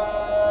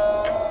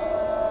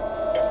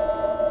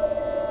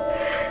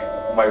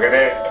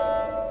 മകനെ,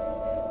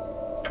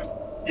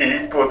 ഈ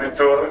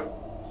പൊതിച്ചോറ്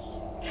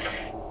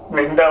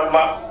നിന്റെ അമ്മ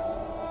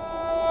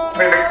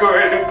നിനക്ക്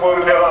വേണ്ടി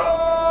പൊതിഞ്ഞതാ.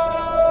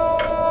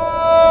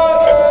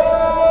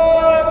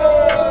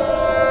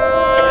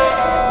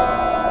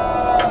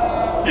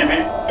 ഇനി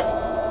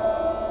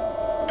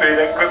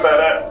നിനക്ക്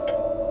തരാൻ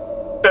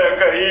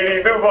കയ്യിൽ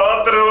ഇത്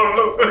മാത്രമേ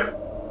ഉള്ളൂ.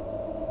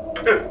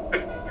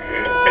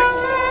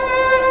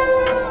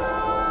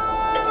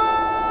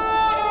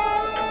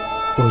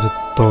 ഒരു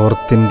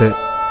തോർത്തിന്റെ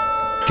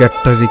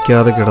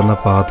കെട്ടഴിക്കാതെ കിടന്ന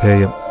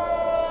പാഥേയം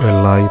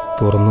വെള്ളായി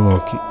തുറന്നു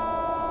നോക്കി.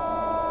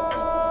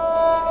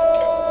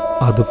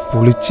 അത്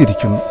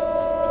പുളിച്ചിരിക്കുന്നു.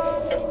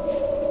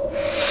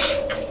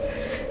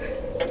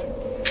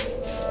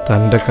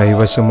 തൻ്റെ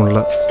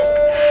കൈവശമുള്ള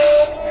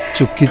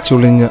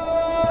ചുക്കിച്ചുളിഞ്ഞ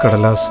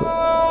കടലാസ്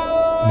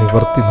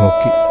നിവർത്തി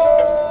നോക്കി.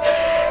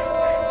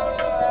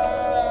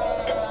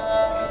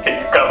 ഈ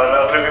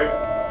കടലാസില്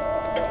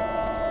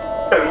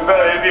എന്താ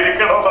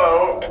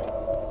എഴുതിയിരിക്കണതാവോ?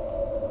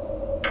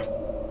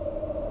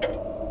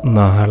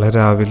 നാളെ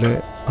രാവിലെ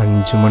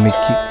 5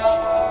 മണിക്ക്.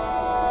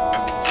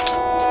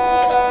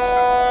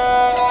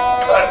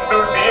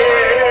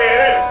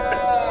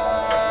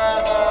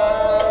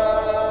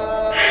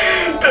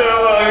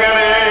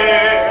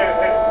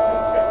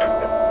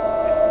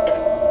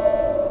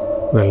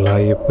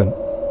 വെള്ളായപ്പൻ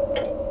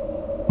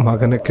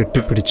മകനെ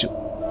കെട്ടിപ്പിടിച്ചു.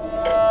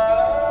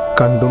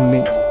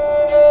 കണ്ടുണ്ണി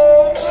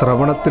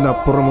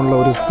ശ്രവണത്തിനപ്പുറമുള്ള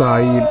ഒരു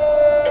സ്ഥായിയിൽ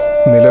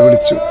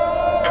നിലവിളിച്ചു,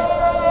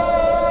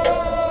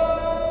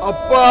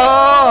 അപ്പാ.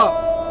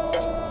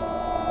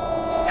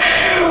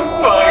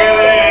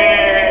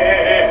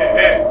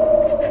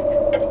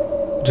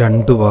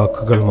 രണ്ട്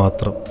വാക്കുകൾ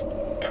മാത്രം.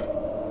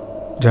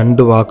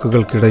 2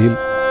 വാക്കുകൾക്കിടയിൽ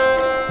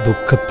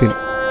ദുഃഖത്തിൽ,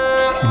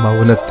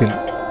 മൗനത്തിൽ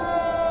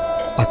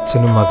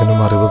അച്ഛനും മകനും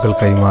അറിവുകൾ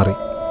കൈമാറി.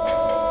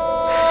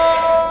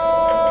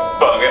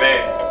 മകനെ,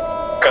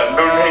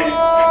 കണ്ടുണ്ണി,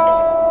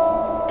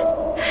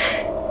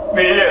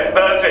 നീ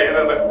എന്താ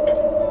ചെയ്തത്?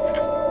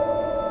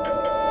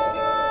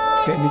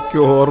 എനിക്ക്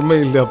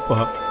ഓർമ്മയില്ല അപ്പാ.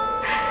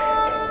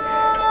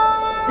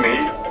 നീ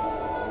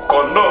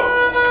കൊന്നോ?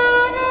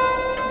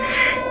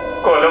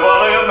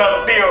 കൊലപാതകം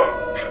നടത്തിയോ?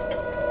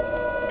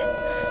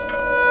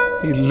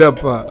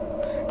 ഇല്ലപ്പാ,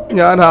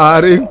 ഞാൻ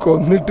ആരെയും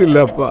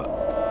കൊന്നിട്ടില്ലപ്പാ,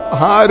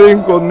 ആരെയും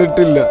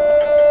കൊന്നിട്ടില്ല.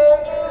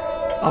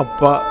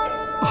 അപ്പ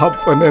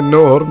അപ്പൻ എന്നെ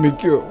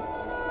ഓർമ്മിക്കോ?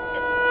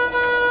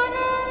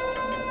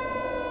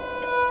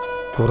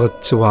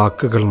 കുറച്ച്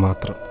വാക്കുകൾ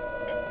മാത്രം.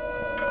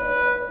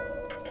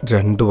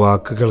 2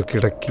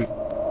 വാക്കുകൾക്കിടയ്ക്ക്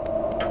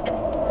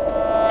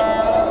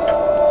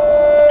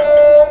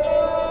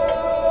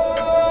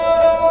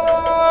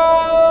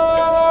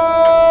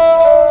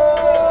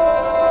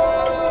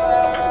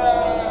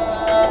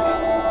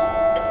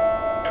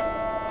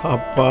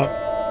അപ്പ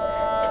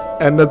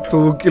എന്നെ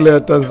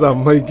തൂക്കിലേറ്റാൻ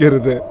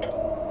സമ്മതിക്കരുത്.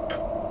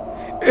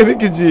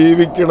 എനിക്ക്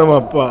ജീവിക്കണം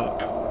അപ്പ,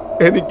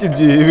 എനിക്ക്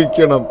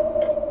ജീവിക്കണം.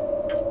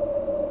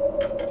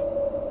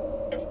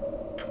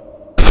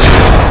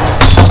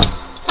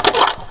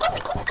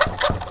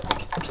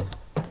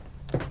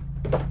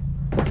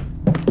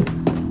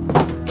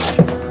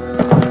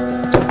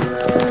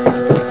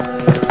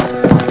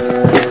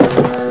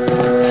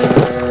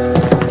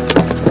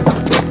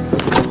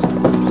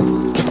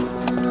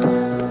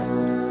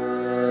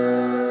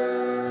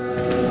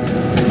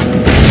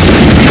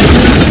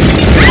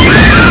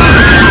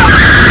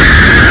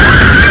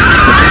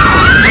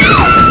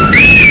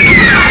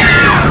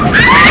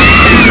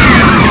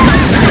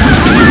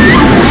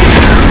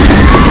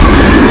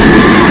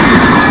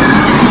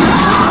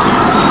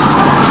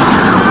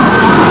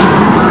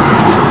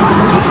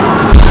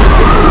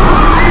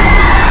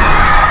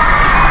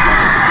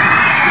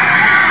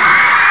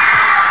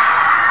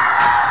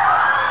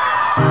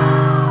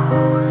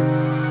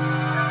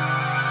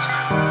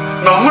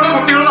 നമ്മുടെ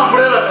കുട്ടികൾ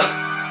നമ്മുടേതല്ല,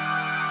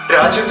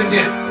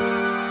 രാജ്യത്തിന്റെ.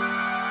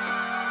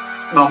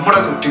 നമ്മുടെ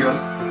കുട്ടികൾ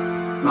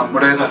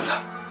നമ്മുടേതല്ല,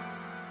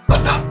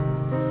 അല്ല,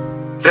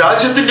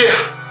 രാജ്യത്തിന്റെ.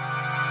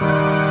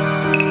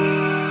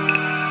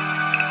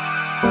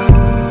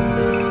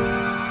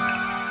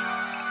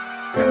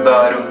 എന്താ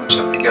ആരും ഒന്നും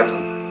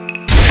ശബ്ദിക്കാത്തത്?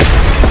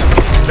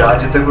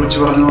 രാജ്യത്തെ കുറിച്ച്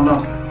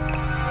പറഞ്ഞുകൊണ്ടാണ്.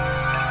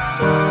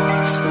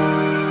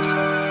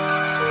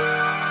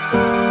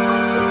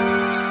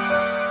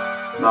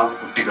 നാം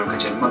കുട്ടികൾക്ക്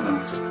ജന്മം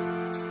നൽകും.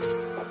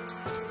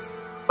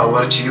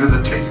 അവർ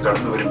ജീവിതത്തിലേക്ക്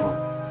കടന്നു വരുമ്പോൾ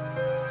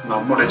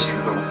നമ്മുടെ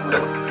ജീവിതവും കൂടെ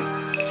കൊണ്ടുവരും.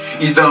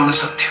 ഇതാണ്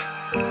സത്യം.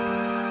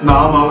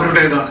 നാം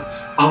അവരുടേതാണ്,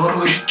 അവർ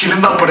ഒരിക്കലും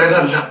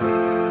നമ്മുടേതല്ല.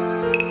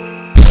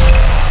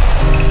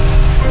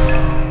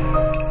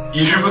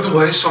 20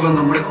 വയസ്സുള്ള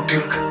നമ്മുടെ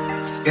കുട്ടികൾക്ക്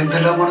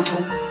എന്തെല്ലാമാണ്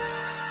തോന്നുന്നത്?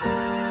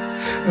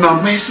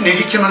 നമ്മെ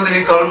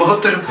സ്നേഹിക്കുന്നതിനേക്കാൾ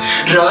മഹത്തരം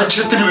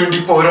രാജ്യത്തിന് വേണ്ടി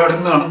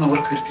പോരാടുന്നതാണെന്ന്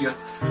അവർ കരുതിയാൽ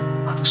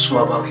അത്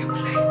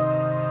സ്വാഭാവികമല്ലേ?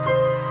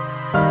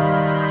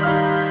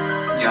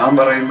 ഞാൻ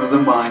പറയുന്നത്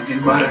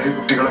മാന്യന്മാരായ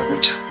കുട്ടികളെ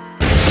കുറിച്ചാണ്.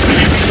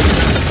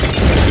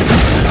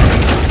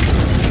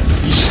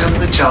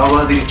 വിശന്ന്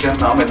ചാവാതിരിക്കാൻ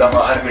നാം എല്ലാം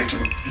ആഹാരം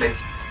കഴിക്കുന്നു അല്ലേ?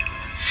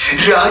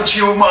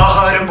 രാജ്യവും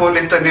ആഹാരം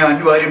പോലെ തന്നെ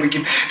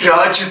അനിവാര്യമെങ്കിൽ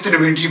രാജ്യത്തിന്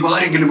വേണ്ടിയും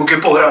ആരെങ്കിലുമൊക്കെ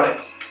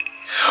പോരാടണം.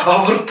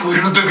 അവർ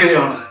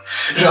പൊരുതുകയാണ്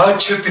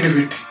രാജ്യത്തിന്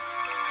വേണ്ടി.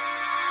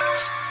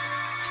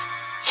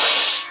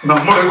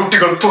 നമ്മുടെ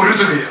കുട്ടികൾ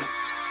പൊരുതുകയാണ്.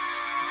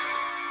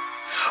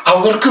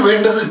 അവർക്ക്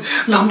വേണ്ടത്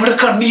നമ്മുടെ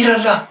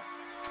കണ്ണീരല്ല.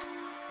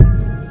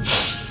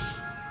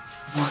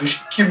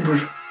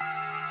 മരിക്കുമ്പോഴും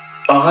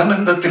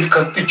ആനന്ദത്തിൽ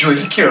കത്തി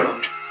ജ്വലിക്കുകയാണ്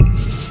അവർ.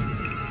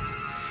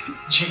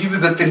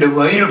 ജീവിതത്തിന്റെ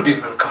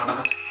വൈരുദ്ധ്യങ്ങൾ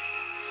കാണാതെ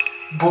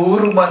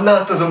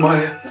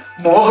ബോറുമല്ലാത്തതുമായ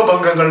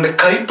മോഹഭംഗങ്ങളുടെ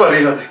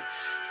കൈപ്പറിയാതെ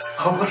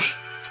അവർ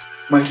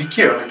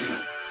മരിക്കുകയാണെങ്കിൽ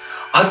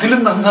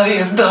അതിലും നന്നായി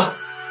എന്താ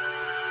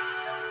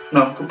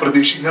നമുക്ക്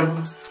പ്രതീക്ഷിക്കണം?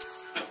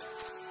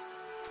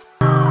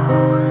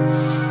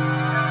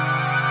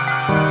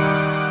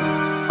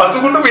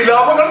 അതുകൊണ്ട്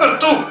വിലാപങ്ങൾ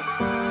നിർത്തൂ.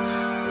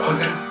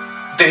 പകരം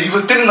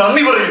ദൈവത്തിന്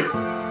നന്ദി പറയൂ.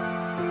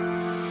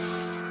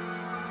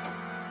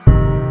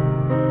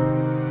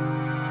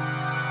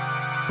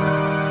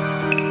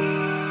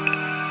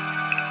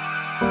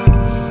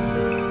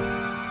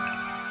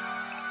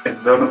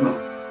 എന്താണെന്നോ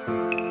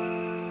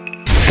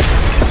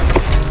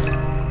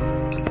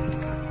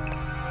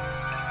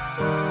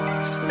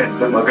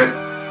എന്റെ മകൻ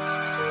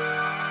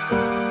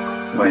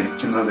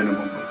മരിക്കുന്നതിന്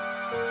മുമ്പ്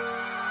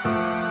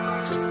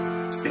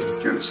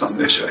എനിക്കൊരു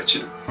സന്ദേശം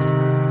അയച്ചു.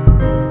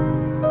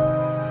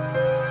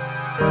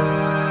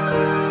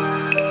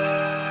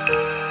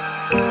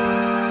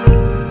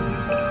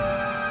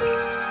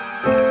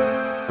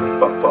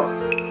 പപ്പ,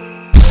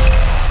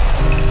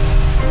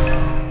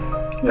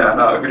 ഞാൻ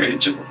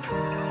ആഗ്രഹിച്ചുകൊണ്ട്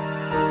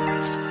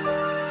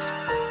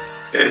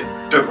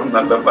ഏറ്റവും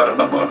നല്ല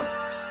മരണമാണ്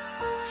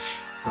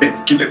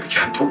എനിക്ക്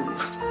ലഭിക്കാൻ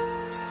പോകുന്നത്.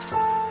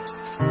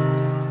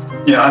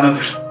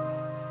 ഞാനതിൽ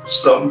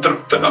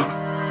സംതൃപ്തനാണ്.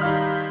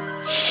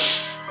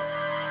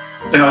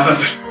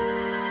 ഞാനതിൽ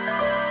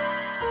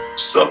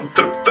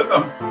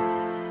സംതൃപ്തനാണ്.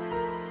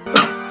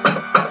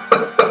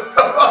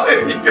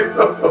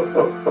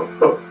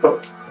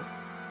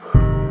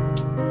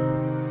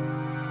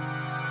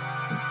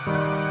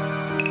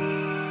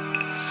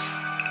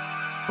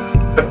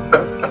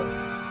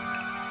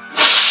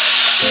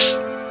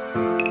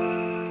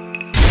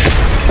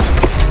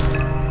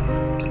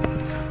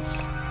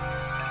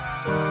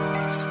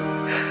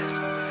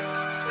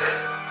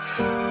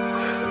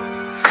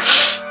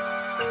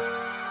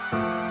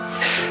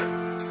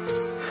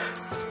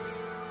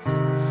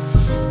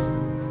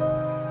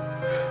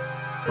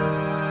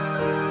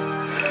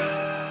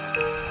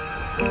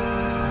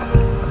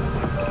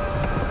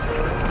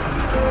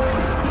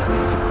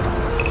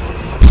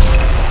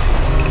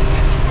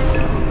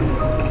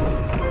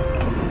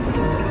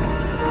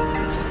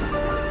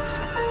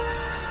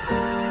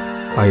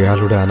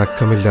 അയാളുടെ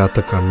അനക്കമില്ലാത്ത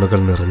കണ്ണുകൾ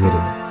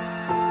നിറഞ്ഞിരുന്നു.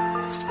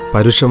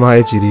 പരുഷമായ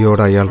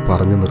ചിരിയോടെ അയാൾ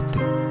പറഞ്ഞു നിർത്തി.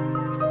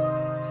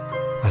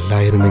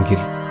 അല്ലായിരുന്നെങ്കിൽ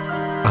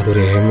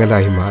അതൊരു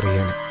ഏങ്ങലായി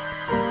മാറിയാണ്.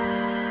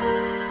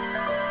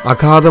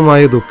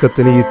 അഗാധമായ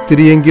ദുഃഖത്തിന്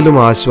ഇത്തിരിയെങ്കിലും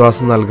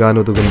ആശ്വാസം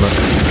നൽകാനൊതുങ്ങുന്ന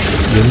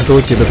എന്തോ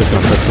ചിലത്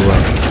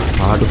കണ്ടെത്തുവാൻ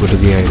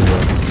പാടുപെടുകയായിരുന്നു.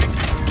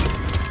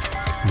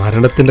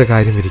 മരണത്തിൻ്റെ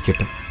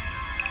കാര്യമിരിക്കട്ടെ,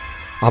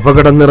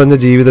 അപകടം നിറഞ്ഞ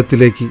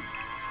ജീവിതത്തിലേക്ക്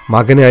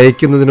മകനെ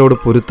അയക്കുന്നതിനോട്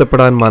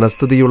പൊരുത്തപ്പെടാൻ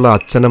മനസ്ഥിതിയുള്ള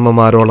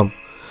അച്ഛനമ്മമാരോളം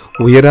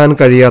ഉയരാൻ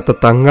കഴിയാത്ത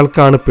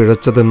തങ്ങൾക്കാണ്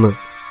പിഴച്ചതെന്ന്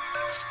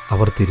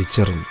അവർ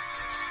തിരിച്ചറിഞ്ഞു.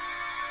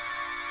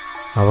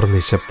 അവർ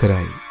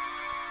നിശബ്ദരായി.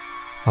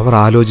 അവർ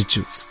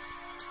ആലോചിച്ചു,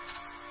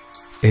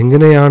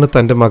 എങ്ങനെയാണ്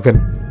തൻ്റെ മകൻ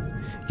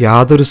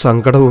യാതൊരു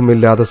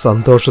സങ്കടവുമില്ലാതെ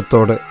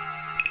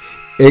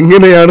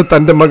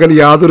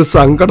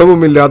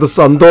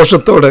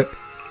സന്തോഷത്തോടെ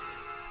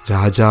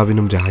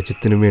രാജാവിനും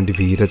രാജ്യത്തിനും വേണ്ടി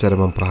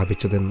വീരചരമം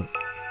പ്രാപിച്ചതെന്ന്.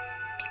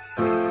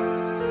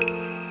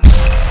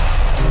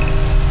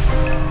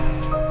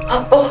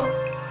 അപ്പോ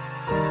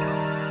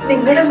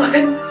നിങ്ങളുടെ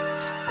മകൻ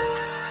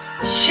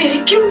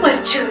ശരിക്കും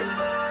മരിച്ചു.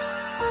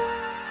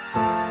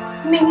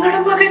 നിങ്ങളുടെ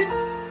മകൻ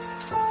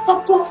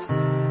അപ്പോ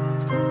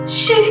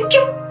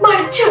ശരിക്കും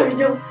മരിച്ചു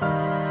കഴിഞ്ഞു.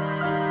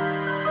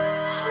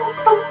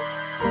 അപ്പം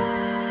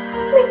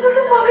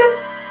നിങ്ങളുടെ മകൻ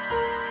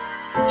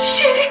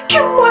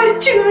ശരിക്കും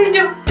മരിച്ചു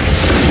കഴിഞ്ഞു.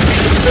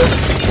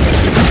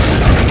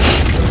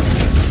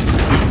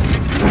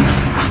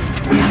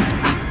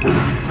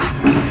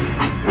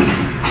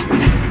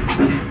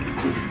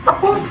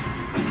 അപ്പോ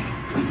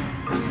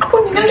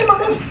നിങ്ങളുടെ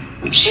മകൻ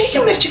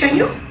ശരിക്കും മരിച്ചു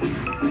കഴിഞ്ഞു.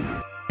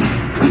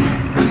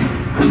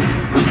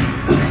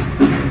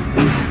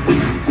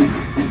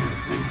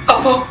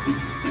 അപ്പോ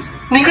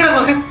നിങ്ങളുടെ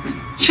മകൻ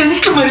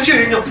ശരിക്കും മരിച്ചു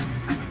കഴിഞ്ഞു.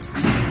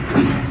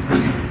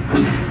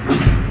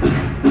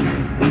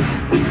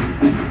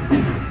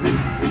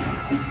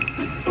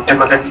 എന്റെ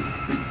മകൻ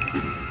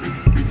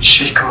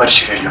ശരിക്കും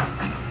മരിച്ചു കഴിഞ്ഞു.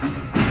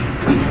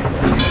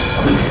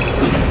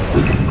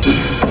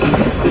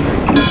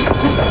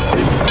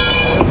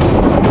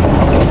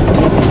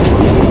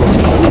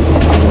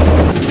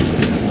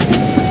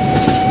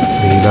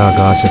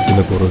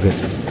 നീലാകാശത്തിന് കുറുകെ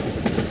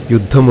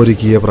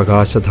യുദ്ധമൊരുക്കിയ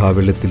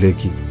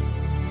പ്രകാശധാവള്യത്തിലേക്ക്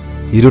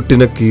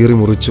ഇരുട്ടിനെ കീറി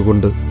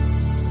മുറിച്ചുകൊണ്ട്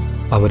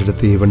അവരുടെ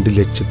തീവണ്ടി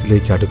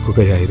ലക്ഷ്യത്തിലേക്ക്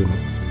അടുക്കുകയായിരുന്നു.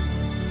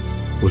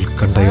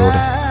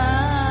 ഉത്കണ്ഠയോടെ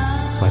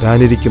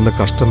വരാനിരിക്കുന്ന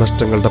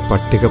കഷ്ടനഷ്ടങ്ങളുടെ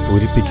പട്ടിക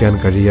പൂരിപ്പിക്കാൻ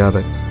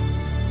കഴിയാതെ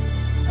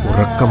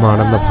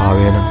ഉറക്കമാണെന്ന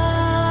ഭാവേന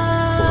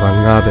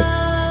ഉറങ്ങാതെ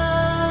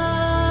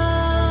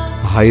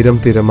 1000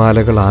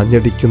 തിരമാലകൾ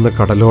ആഞ്ഞടിക്കുന്ന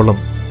കടലോളം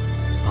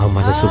ആ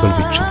മനസ്സുകൾ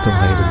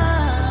വിക്ഷുബ്ധമായിരുന്നു.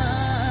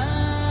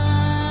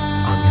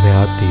 അങ്ങനെ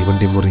ആ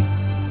തീവണ്ടി മുറി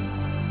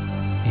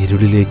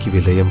ഇരുളിലേക്ക്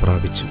വിലയം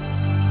പ്രാപിച്ചു.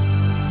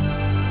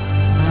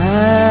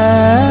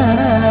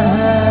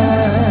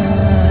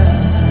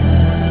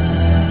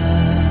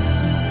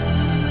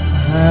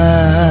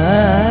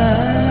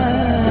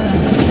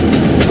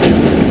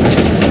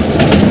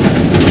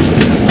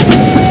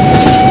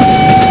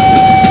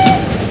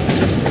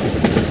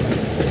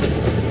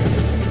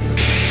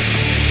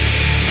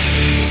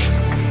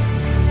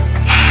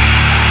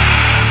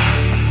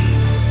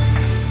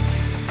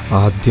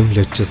 ആദ്യം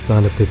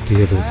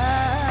ലക്ഷ്യസ്ഥാനത്തെത്തിയത്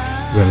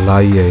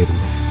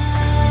വെള്ളായിയായിരുന്നു.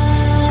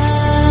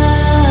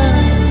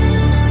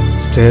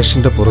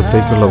 സ്റ്റേഷന്റെ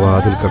പുറത്തേക്കുള്ള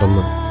വാതിൽ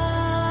കടന്ന്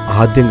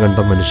ആദ്യം കണ്ട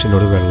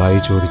മനുഷ്യനോട് വെള്ളായി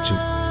ചോദിച്ചു,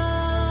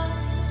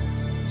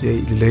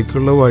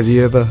 ജയിലിലേക്കുള്ള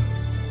വഴിയേതാ?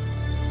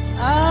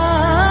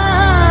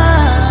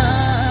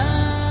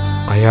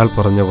 അയാൾ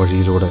പറഞ്ഞ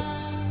വഴിയിലൂടെ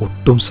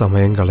ഒട്ടും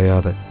സമയം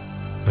കളയാതെ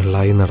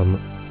വെള്ളായി നടന്നു.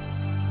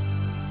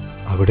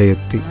 അവിടെ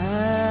എത്തി.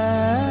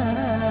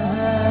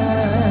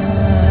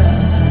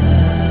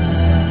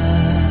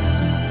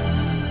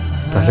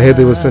 തലേ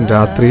ദിവസം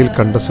രാത്രിയിൽ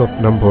കണ്ട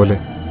സ്വപ്നം പോലെ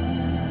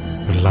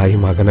വെള്ളായി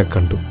മകനെ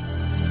കണ്ടു.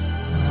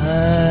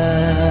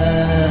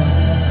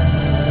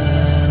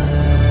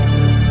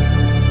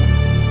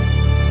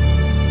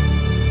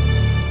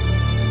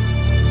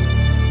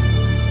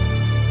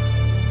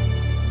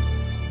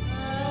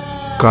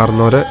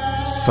 കാർന്നോരെ,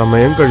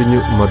 സമയം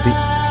കഴിഞ്ഞു, മതി.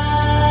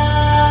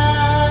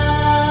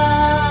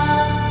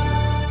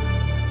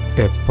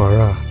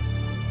 എപ്പോഴാ?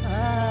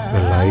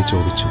 വെള്ളായി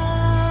ചോദിച്ചു.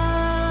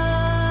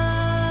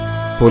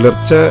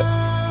 പുലർച്ചെ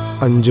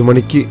 5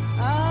 മണിക്ക്.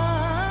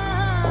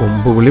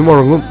 കൊമ്പുവിളി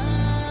മുഴങ്ങും.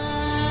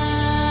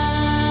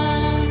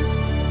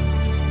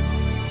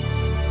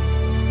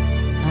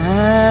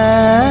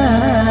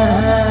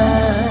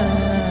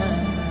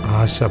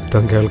 ആ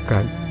ശബ്ദം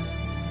കേൾക്കാൻ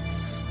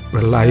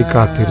വെള്ളായി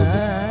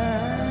കാത്തിരുന്നു,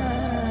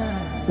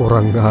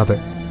 ഉറങ്ങാതെ.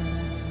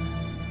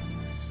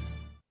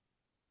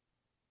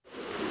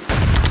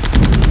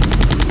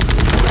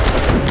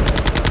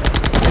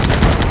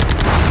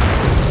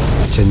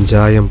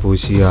 ചെഞ്ചായം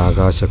പൂശിയ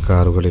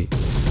ആകാശക്കാറുകളിൽ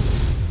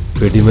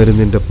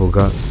വെടിമരുന്നിൻ്റെ പുക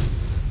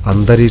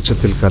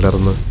അന്തരീക്ഷത്തിൽ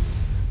കലർന്ന്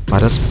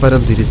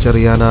പരസ്പരം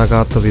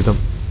തിരിച്ചറിയാനാകാത്ത വിധം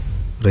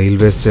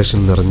റെയിൽവേ സ്റ്റേഷൻ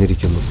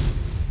നിറഞ്ഞിരിക്കുന്നു.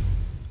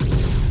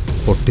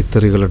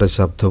 പൊട്ടിത്തെറികളുടെ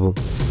ശബ്ദവും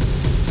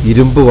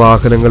ഇരുമ്പ്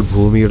വാഹനങ്ങൾ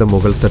ഭൂമിയുടെ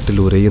മുകൾ തട്ടിൽ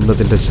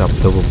ഉരയുന്നതിൻ്റെ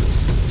ശബ്ദവും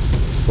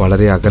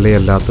വളരെ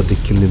അകലെയല്ലാത്ത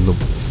ദിക്കിൽ നിന്നും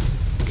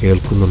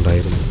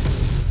കേൾക്കുന്നുണ്ടായിരുന്നു.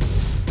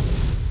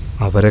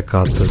 അവരെ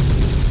കാത്ത്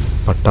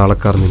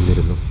പട്ടാളക്കാർ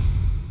നിന്നിരുന്നു.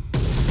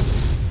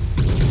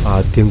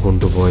 ആദ്യം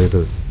കൊണ്ടുപോയത്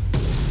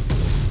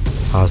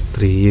ആ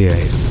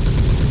സ്ത്രീയെയായിരുന്നു,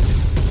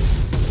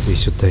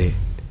 വിശുദ്ധയെ.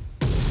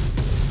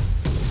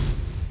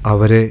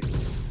 അവരെ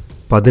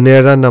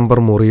 17-ാം നമ്പർ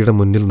മുറിയുടെ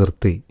മുന്നിൽ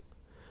നിർത്തി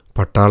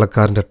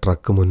പട്ടാളക്കാരൻ്റെ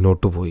ട്രക്ക്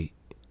മുന്നോട്ടു പോയി.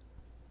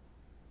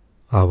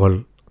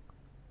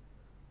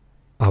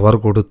 അവർ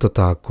കൊടുത്ത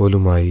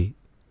താക്കോലുമായി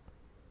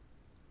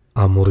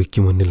ആ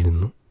മുറിക്ക് മുന്നിൽ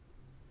നിന്നു.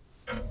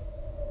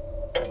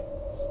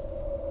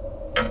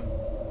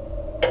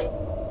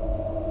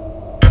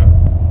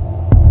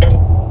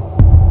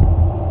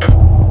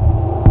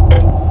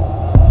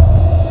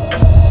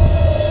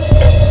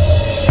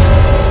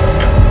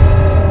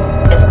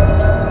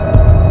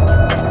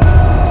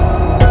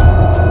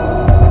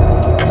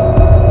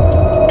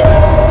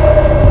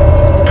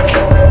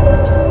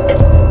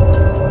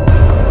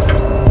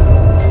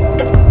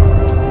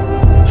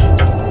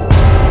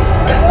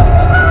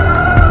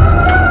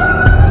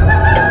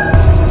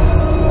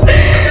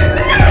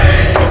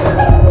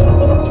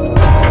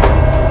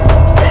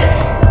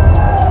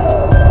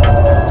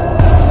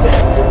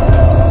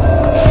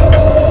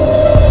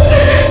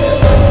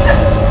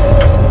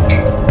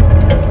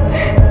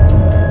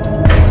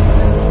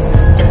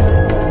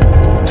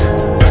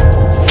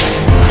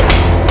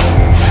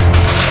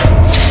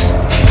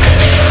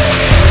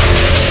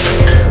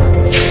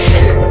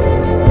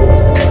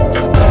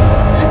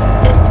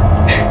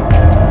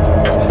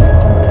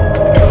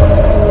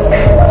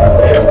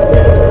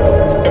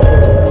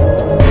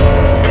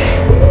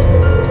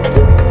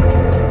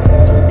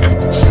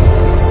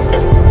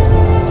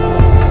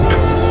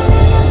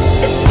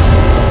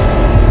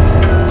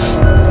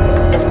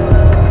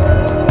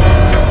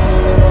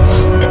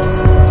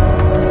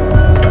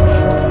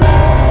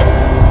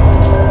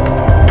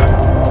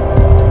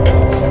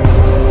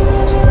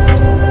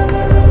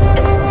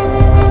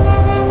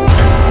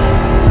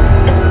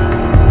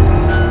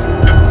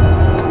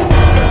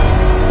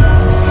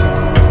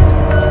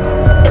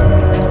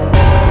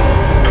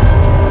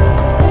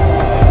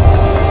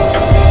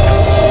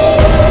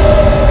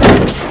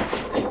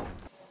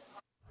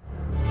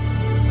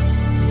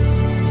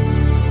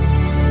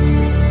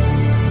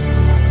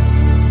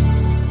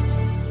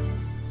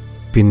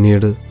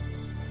 പിന്നീട്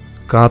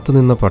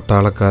കാത്തുനിന്ന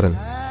പട്ടാളക്കാരൻ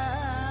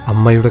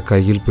അമ്മയുടെ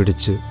കയ്യിൽ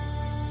പിടിച്ച്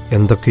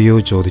എന്തൊക്കെയോ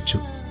ചോദിച്ചു.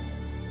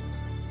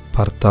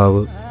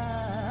 ഭർത്താവ്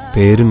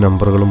പേരും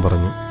നമ്പറുകളും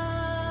പറഞ്ഞു.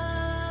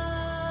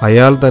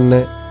 അയാൾ തന്നെ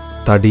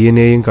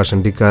തടിയനെയും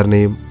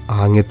കഷണ്ടിക്കാരനെയും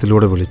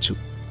ആംഗ്യത്തിലൂടെ വിളിച്ചു.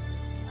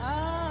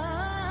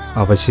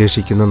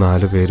 അവശേഷിക്കുന്ന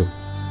 4 പേരും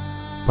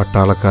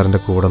പട്ടാളക്കാരൻ്റെ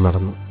കൂടെ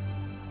നടന്നു.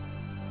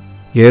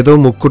 ഏതോ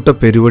മുക്കുട്ട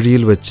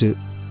പെരുവഴിയിൽ വെച്ച്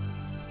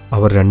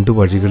അവർ 2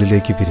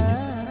 വഴികളിലേക്ക് പിരിഞ്ഞു.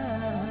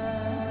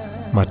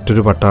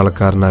 മറ്റൊരു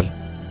പട്ടാളക്കാരനാൽ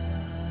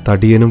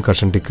തടിയനും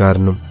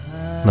കഷണ്ടിക്കാരനും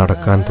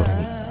നടക്കാൻ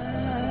തുടങ്ങി.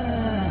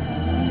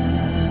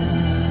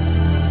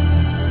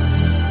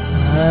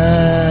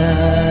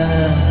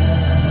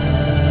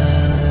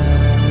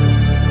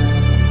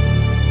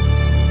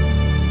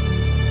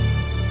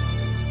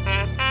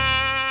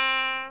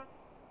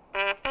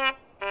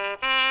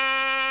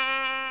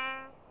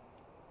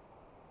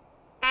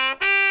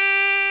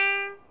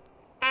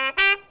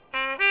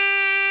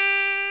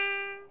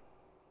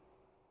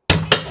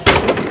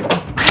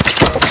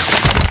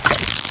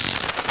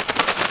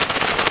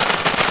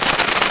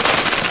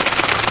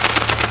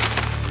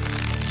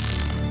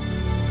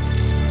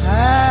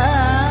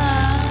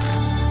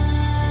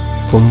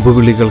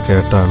 കൊമ്പുവിളികൾ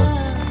കേട്ടാണ്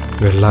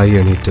വെള്ളായി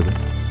എണീറ്റത്.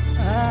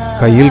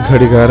 കയ്യിൽ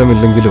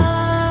ഘടികാരമില്ലെങ്കിലും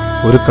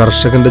ഒരു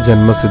കർഷകന്റെ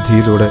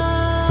ജന്മസിദ്ധിയിലൂടെ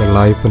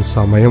വെള്ളായപ്പൻ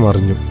സമയം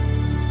അറിഞ്ഞു.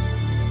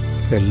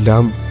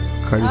 എല്ലാം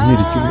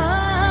കഴിഞ്ഞിരിക്കുന്നു.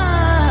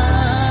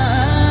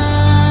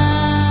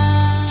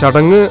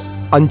 ചടങ്ങ്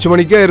 5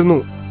 മണിക്കായിരുന്നു.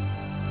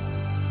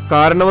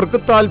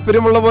 കാരണവർക്ക്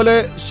താല്പര്യമുള്ള പോലെ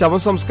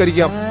ശവം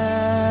സംസ്കരിക്കാം.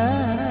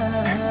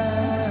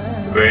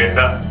 വേണ്ട.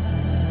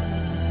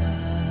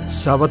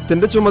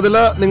 ശവത്തിന്റെ ചുമതല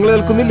നിങ്ങൾ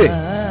ഏൽക്കുന്നില്ലേ?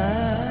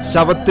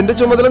 ശവത്തിന്റെ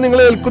ചുമതല നിങ്ങൾ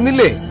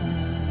ഏൽക്കുന്നില്ലേ?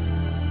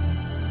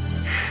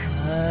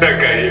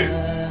 കയ്യിൽ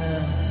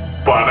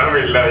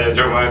പണമില്ല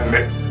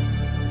യജമാനെ.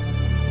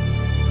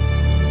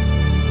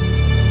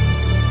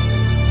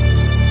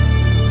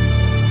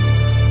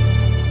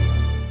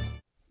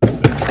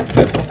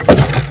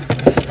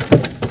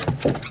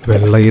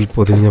 വെള്ളയിൽ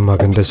പൊതിഞ്ഞ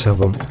മകന്റെ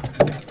ശവം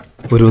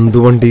ഒരു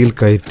ഉന്തുവണ്ടിയിൽ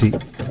കയറ്റി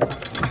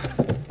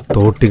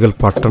തോട്ടികൾ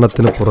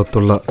പട്ടണത്തിന്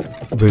പുറത്തുള്ള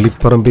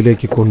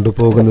വെളിപ്പറമ്പിലേക്ക്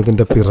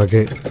കൊണ്ടുപോകുന്നതിൻ്റെ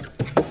പിറകെ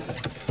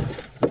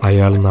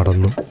അയാൾ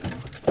നടന്നു.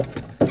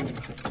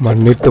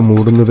 മണ്ണിട്ട്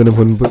മൂടുന്നതിന്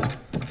മുൻപ്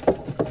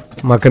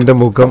മകന്റെ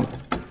മുഖം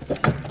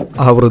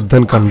ആ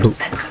വൃദ്ധൻ കണ്ടു.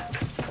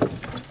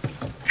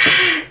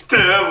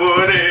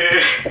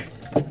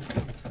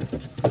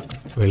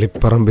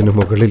 വെളിപ്പറമ്പിന്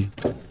മുകളിൽ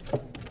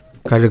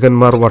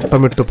കഴുകന്മാർ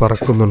വട്ടമിട്ട്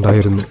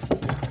പറക്കുന്നുണ്ടായിരുന്നു.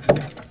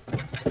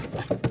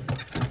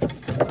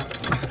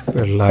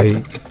 വെള്ളായി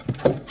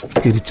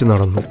തിരിച്ചു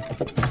നടന്നു.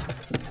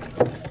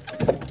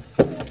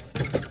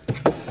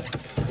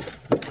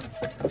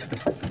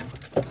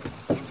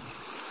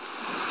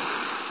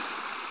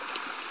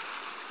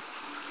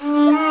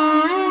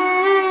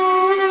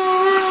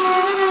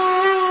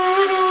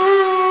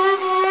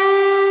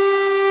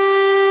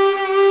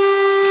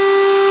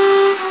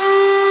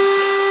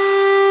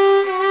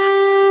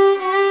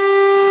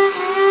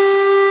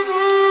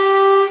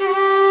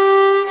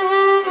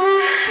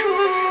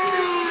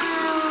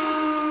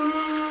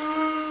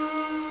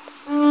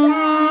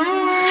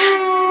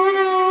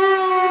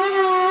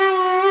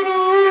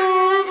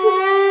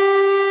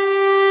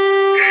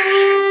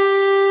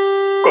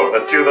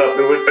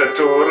 തന്നുവിട്ട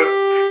ചോറ്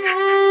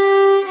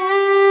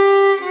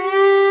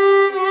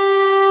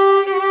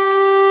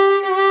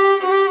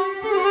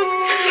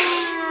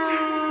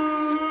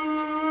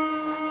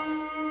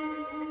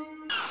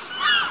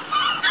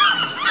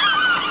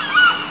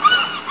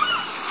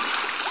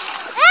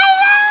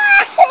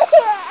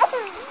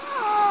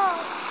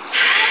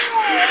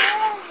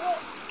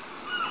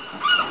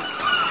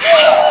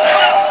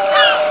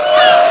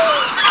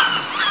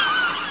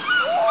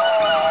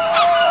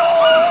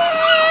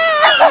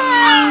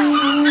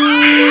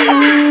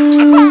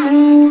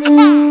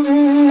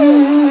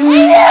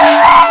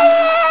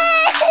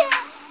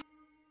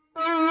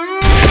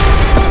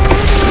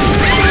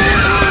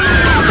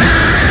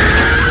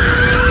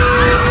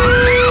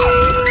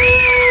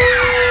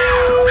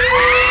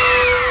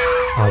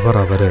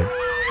അവരെ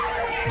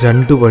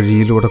 2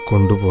 വഴിയിലൂടെ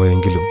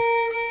കൊണ്ടുപോയെങ്കിലും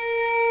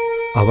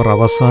അവർ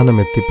അവസാനം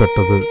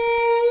എത്തിപ്പെട്ടത്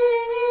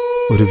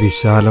ഒരു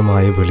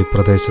വിശാലമായ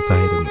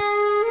വെളിപ്രദേശത്തായിരുന്നു.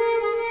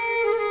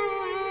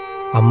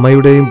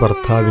 അമ്മയുടെയും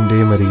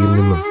ഭർത്താവിൻ്റെയും അരികിൽ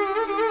നിന്നും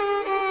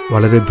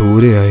വളരെ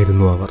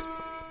ദൂരെയായിരുന്നു അവർ.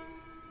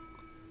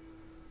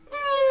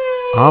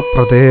 ആ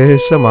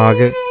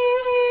പ്രദേശമാകെ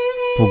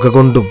പുക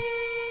കൊണ്ടും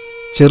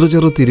ചെറു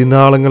ചെറു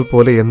തിരിനാളങ്ങൾ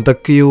പോലെ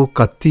എന്തൊക്കെയോ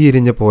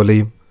കത്തിയെരിഞ്ഞ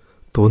പോലെയും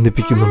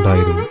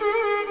തോന്നിപ്പിക്കുന്നുണ്ടായിരുന്നു.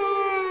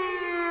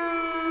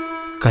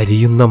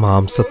 കരിയുന്ന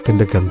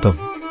മാംസത്തിൻ്റെ ഗന്ധം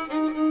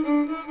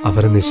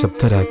അവരെ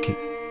നിശബ്ദരാക്കി.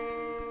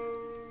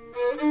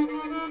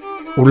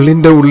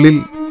 ഉള്ളിൻ്റെ ഉള്ളിൽ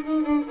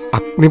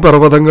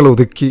അഗ്നിപർവ്വതങ്ങൾ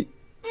ഒതുക്കി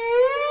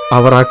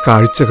അവർ ആ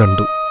കാഴ്ച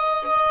കണ്ടു.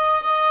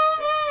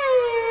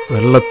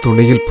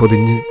 വെള്ളത്തുണിയിൽ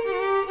പൊതിഞ്ഞ്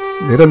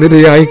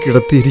നിരനിരയായി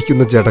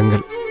കിടത്തിയിരിക്കുന്ന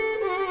ജഡങ്ങൾ.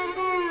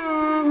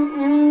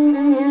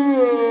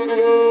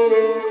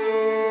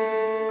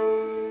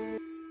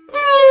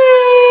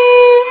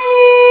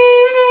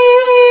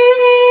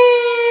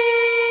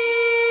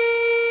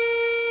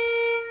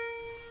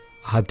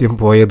 ആദ്യം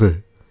പോയത്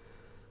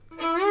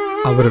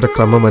അവരുടെ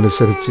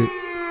ക്രമമനുസരിച്ച്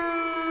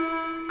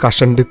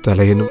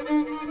കഷണ്ടിത്തലയനും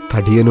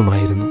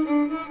തടിയനുമായിരുന്നു.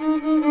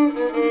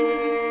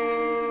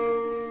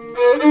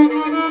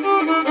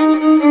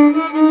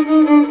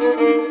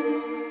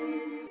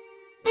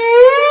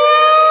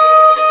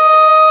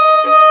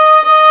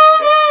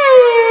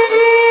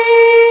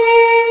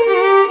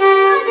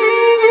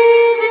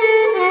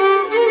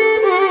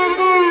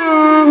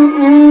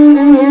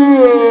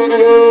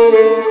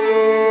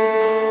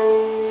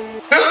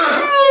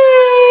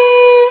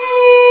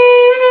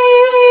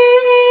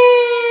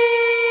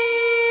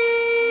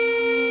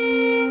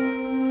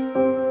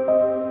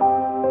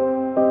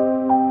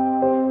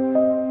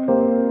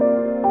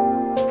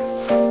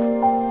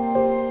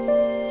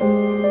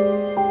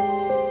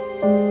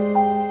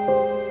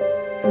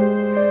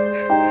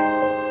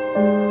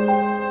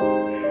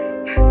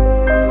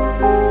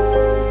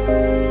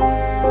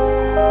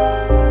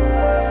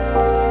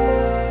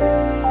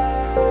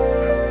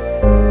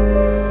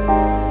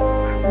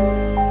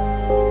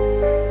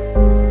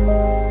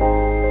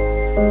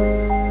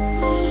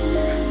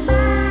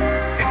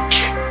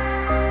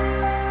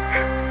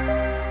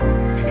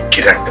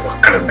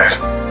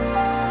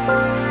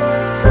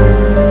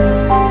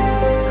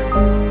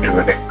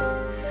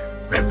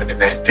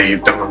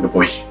 യുദ്ധം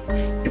കൊണ്ടുപോയി.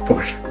 ഇപ്പോൾ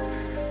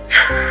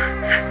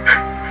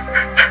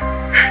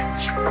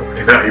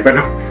ഇതാ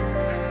ഇവനും.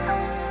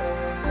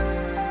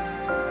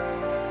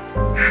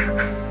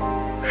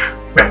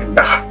 വേണ്ട,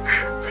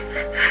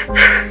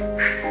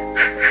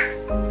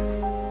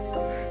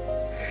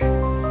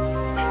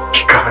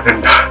 എനിക്ക്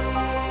കാണണ്ട,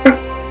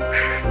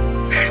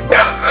 വേണ്ട,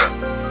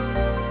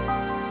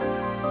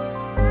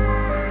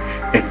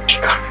 എനിക്ക്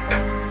കാണണ്ട.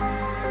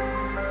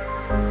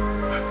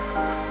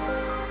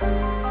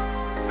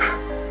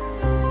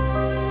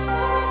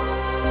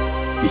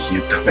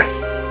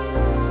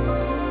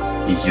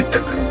 ഈ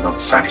യുദ്ധങ്ങളൊന്നും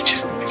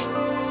അവസാനിച്ചിരുന്നെങ്കിൽ.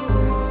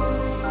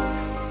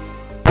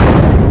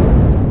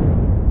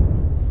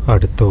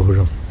 അടുത്ത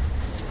ഊഴം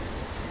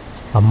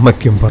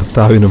അമ്മയ്ക്കും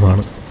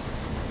ഭർത്താവിനുമാണ്.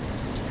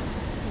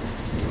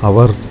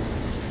 അവർ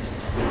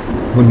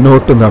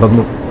മുന്നോട്ട്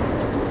നടന്നു.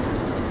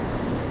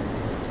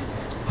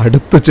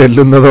 അടുത്തു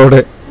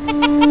ചെല്ലുന്നതോടെ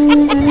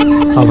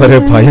അവരെ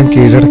ഭയം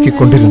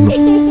കീഴടക്കിക്കൊണ്ടിരുന്നു.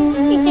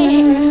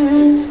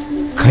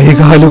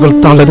 കൈകാലുകൾ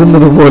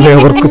തളരുന്നതുപോലെ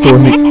അവർക്ക്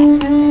തോന്നി.